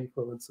different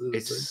influences.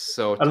 It's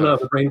so I don't know,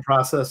 the brain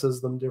processes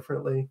them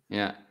differently.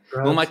 Yeah.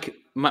 Perhaps.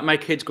 Well, my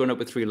kid's growing up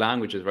with 3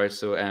 languages, right?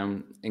 So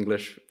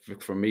English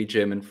from me,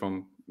 German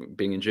from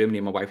being in Germany,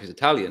 and my wife is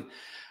Italian.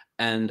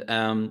 And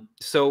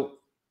so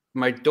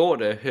my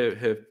daughter,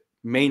 her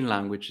main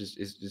language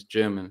is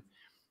German.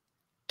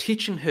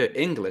 Teaching her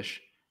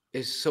English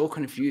is so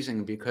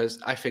confusing, because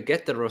I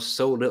forget there are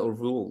so little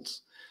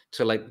rules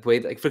to for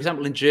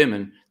example, in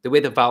German, the way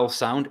the vowels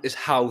sound is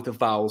how the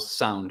vowels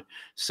sound.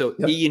 So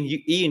E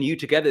and U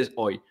together is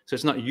oi. So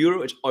it's not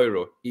euro, it's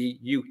euro. E,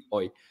 U,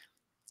 oi.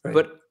 Right.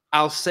 But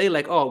I'll say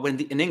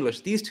in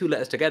English, these 2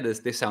 letters together,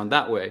 they sound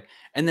that way.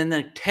 And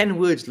then 10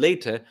 words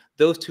later,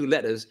 those 2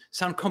 letters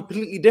sound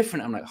completely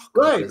different. I'm like, oh,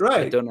 God,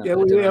 right. I don't know. Yeah,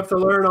 we have to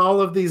learn all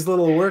of these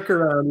little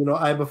workaround,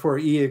 I before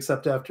E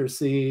except after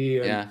C.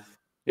 And,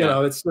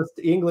 it's just,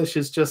 English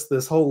is just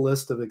this whole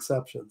list of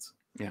exceptions.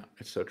 Yeah,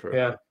 it's so true.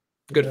 Yeah.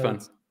 Good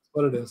fun.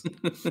 What it is.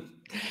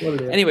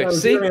 Anyway,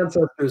 see, your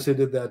ancestors who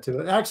did that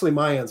too. Actually,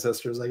 my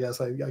ancestors, I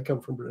guess. I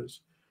come from British.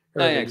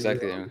 Yeah,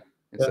 exactly.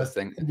 It's the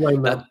thing.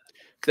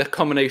 That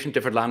combination of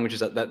different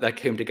languages that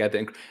came together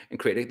and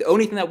created. The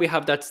only thing that we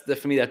have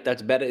for me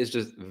that's better is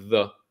just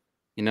the,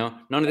 none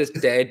of this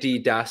der, die,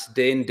 das,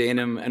 den,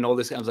 denim, and all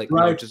this. I was like,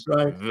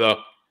 the.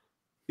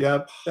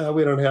 Yeah,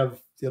 we don't have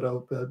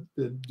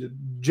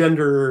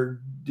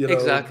gender.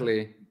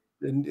 Exactly.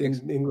 In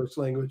English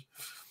language.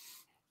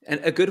 And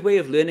a good way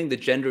of learning the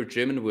gender of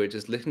German words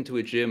is listening to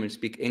a German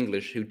speak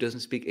English who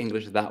doesn't speak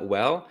English that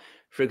well.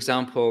 For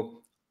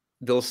example,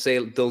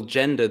 they'll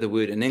gender the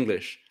word in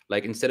English.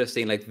 Like instead of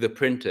saying like the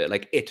printer,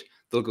 like it,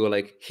 they'll go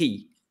like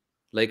he.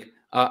 Like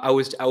I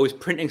was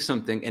printing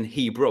something and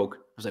he broke.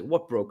 I was like,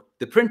 what broke?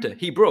 The printer.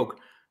 He broke.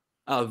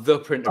 The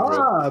printer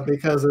broke.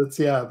 Because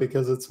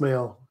it's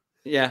male.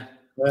 Yeah.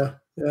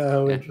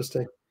 Yeah.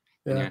 Interesting.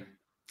 Yeah.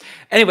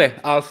 Anyway,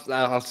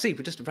 I'll see.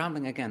 We're just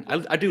rambling again.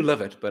 I do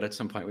love it, but at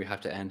some point we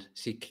have to end.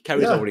 See,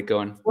 Kerry's already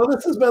going. Well,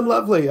 this has been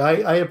lovely.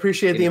 I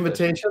appreciate the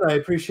invitation. I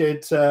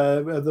appreciate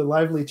the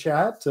lively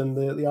chat and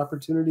the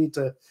opportunity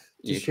to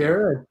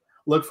share. And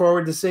look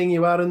forward to seeing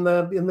you out in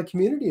the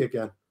community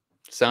again.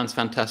 Sounds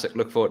fantastic.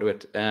 Look forward to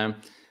it.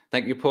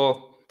 Thank you,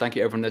 Paul. Thank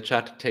you, everyone in the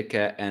chat. Take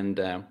care, and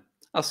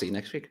I'll see you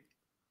next week.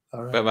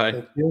 All right. Bye-bye.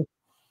 Thank you.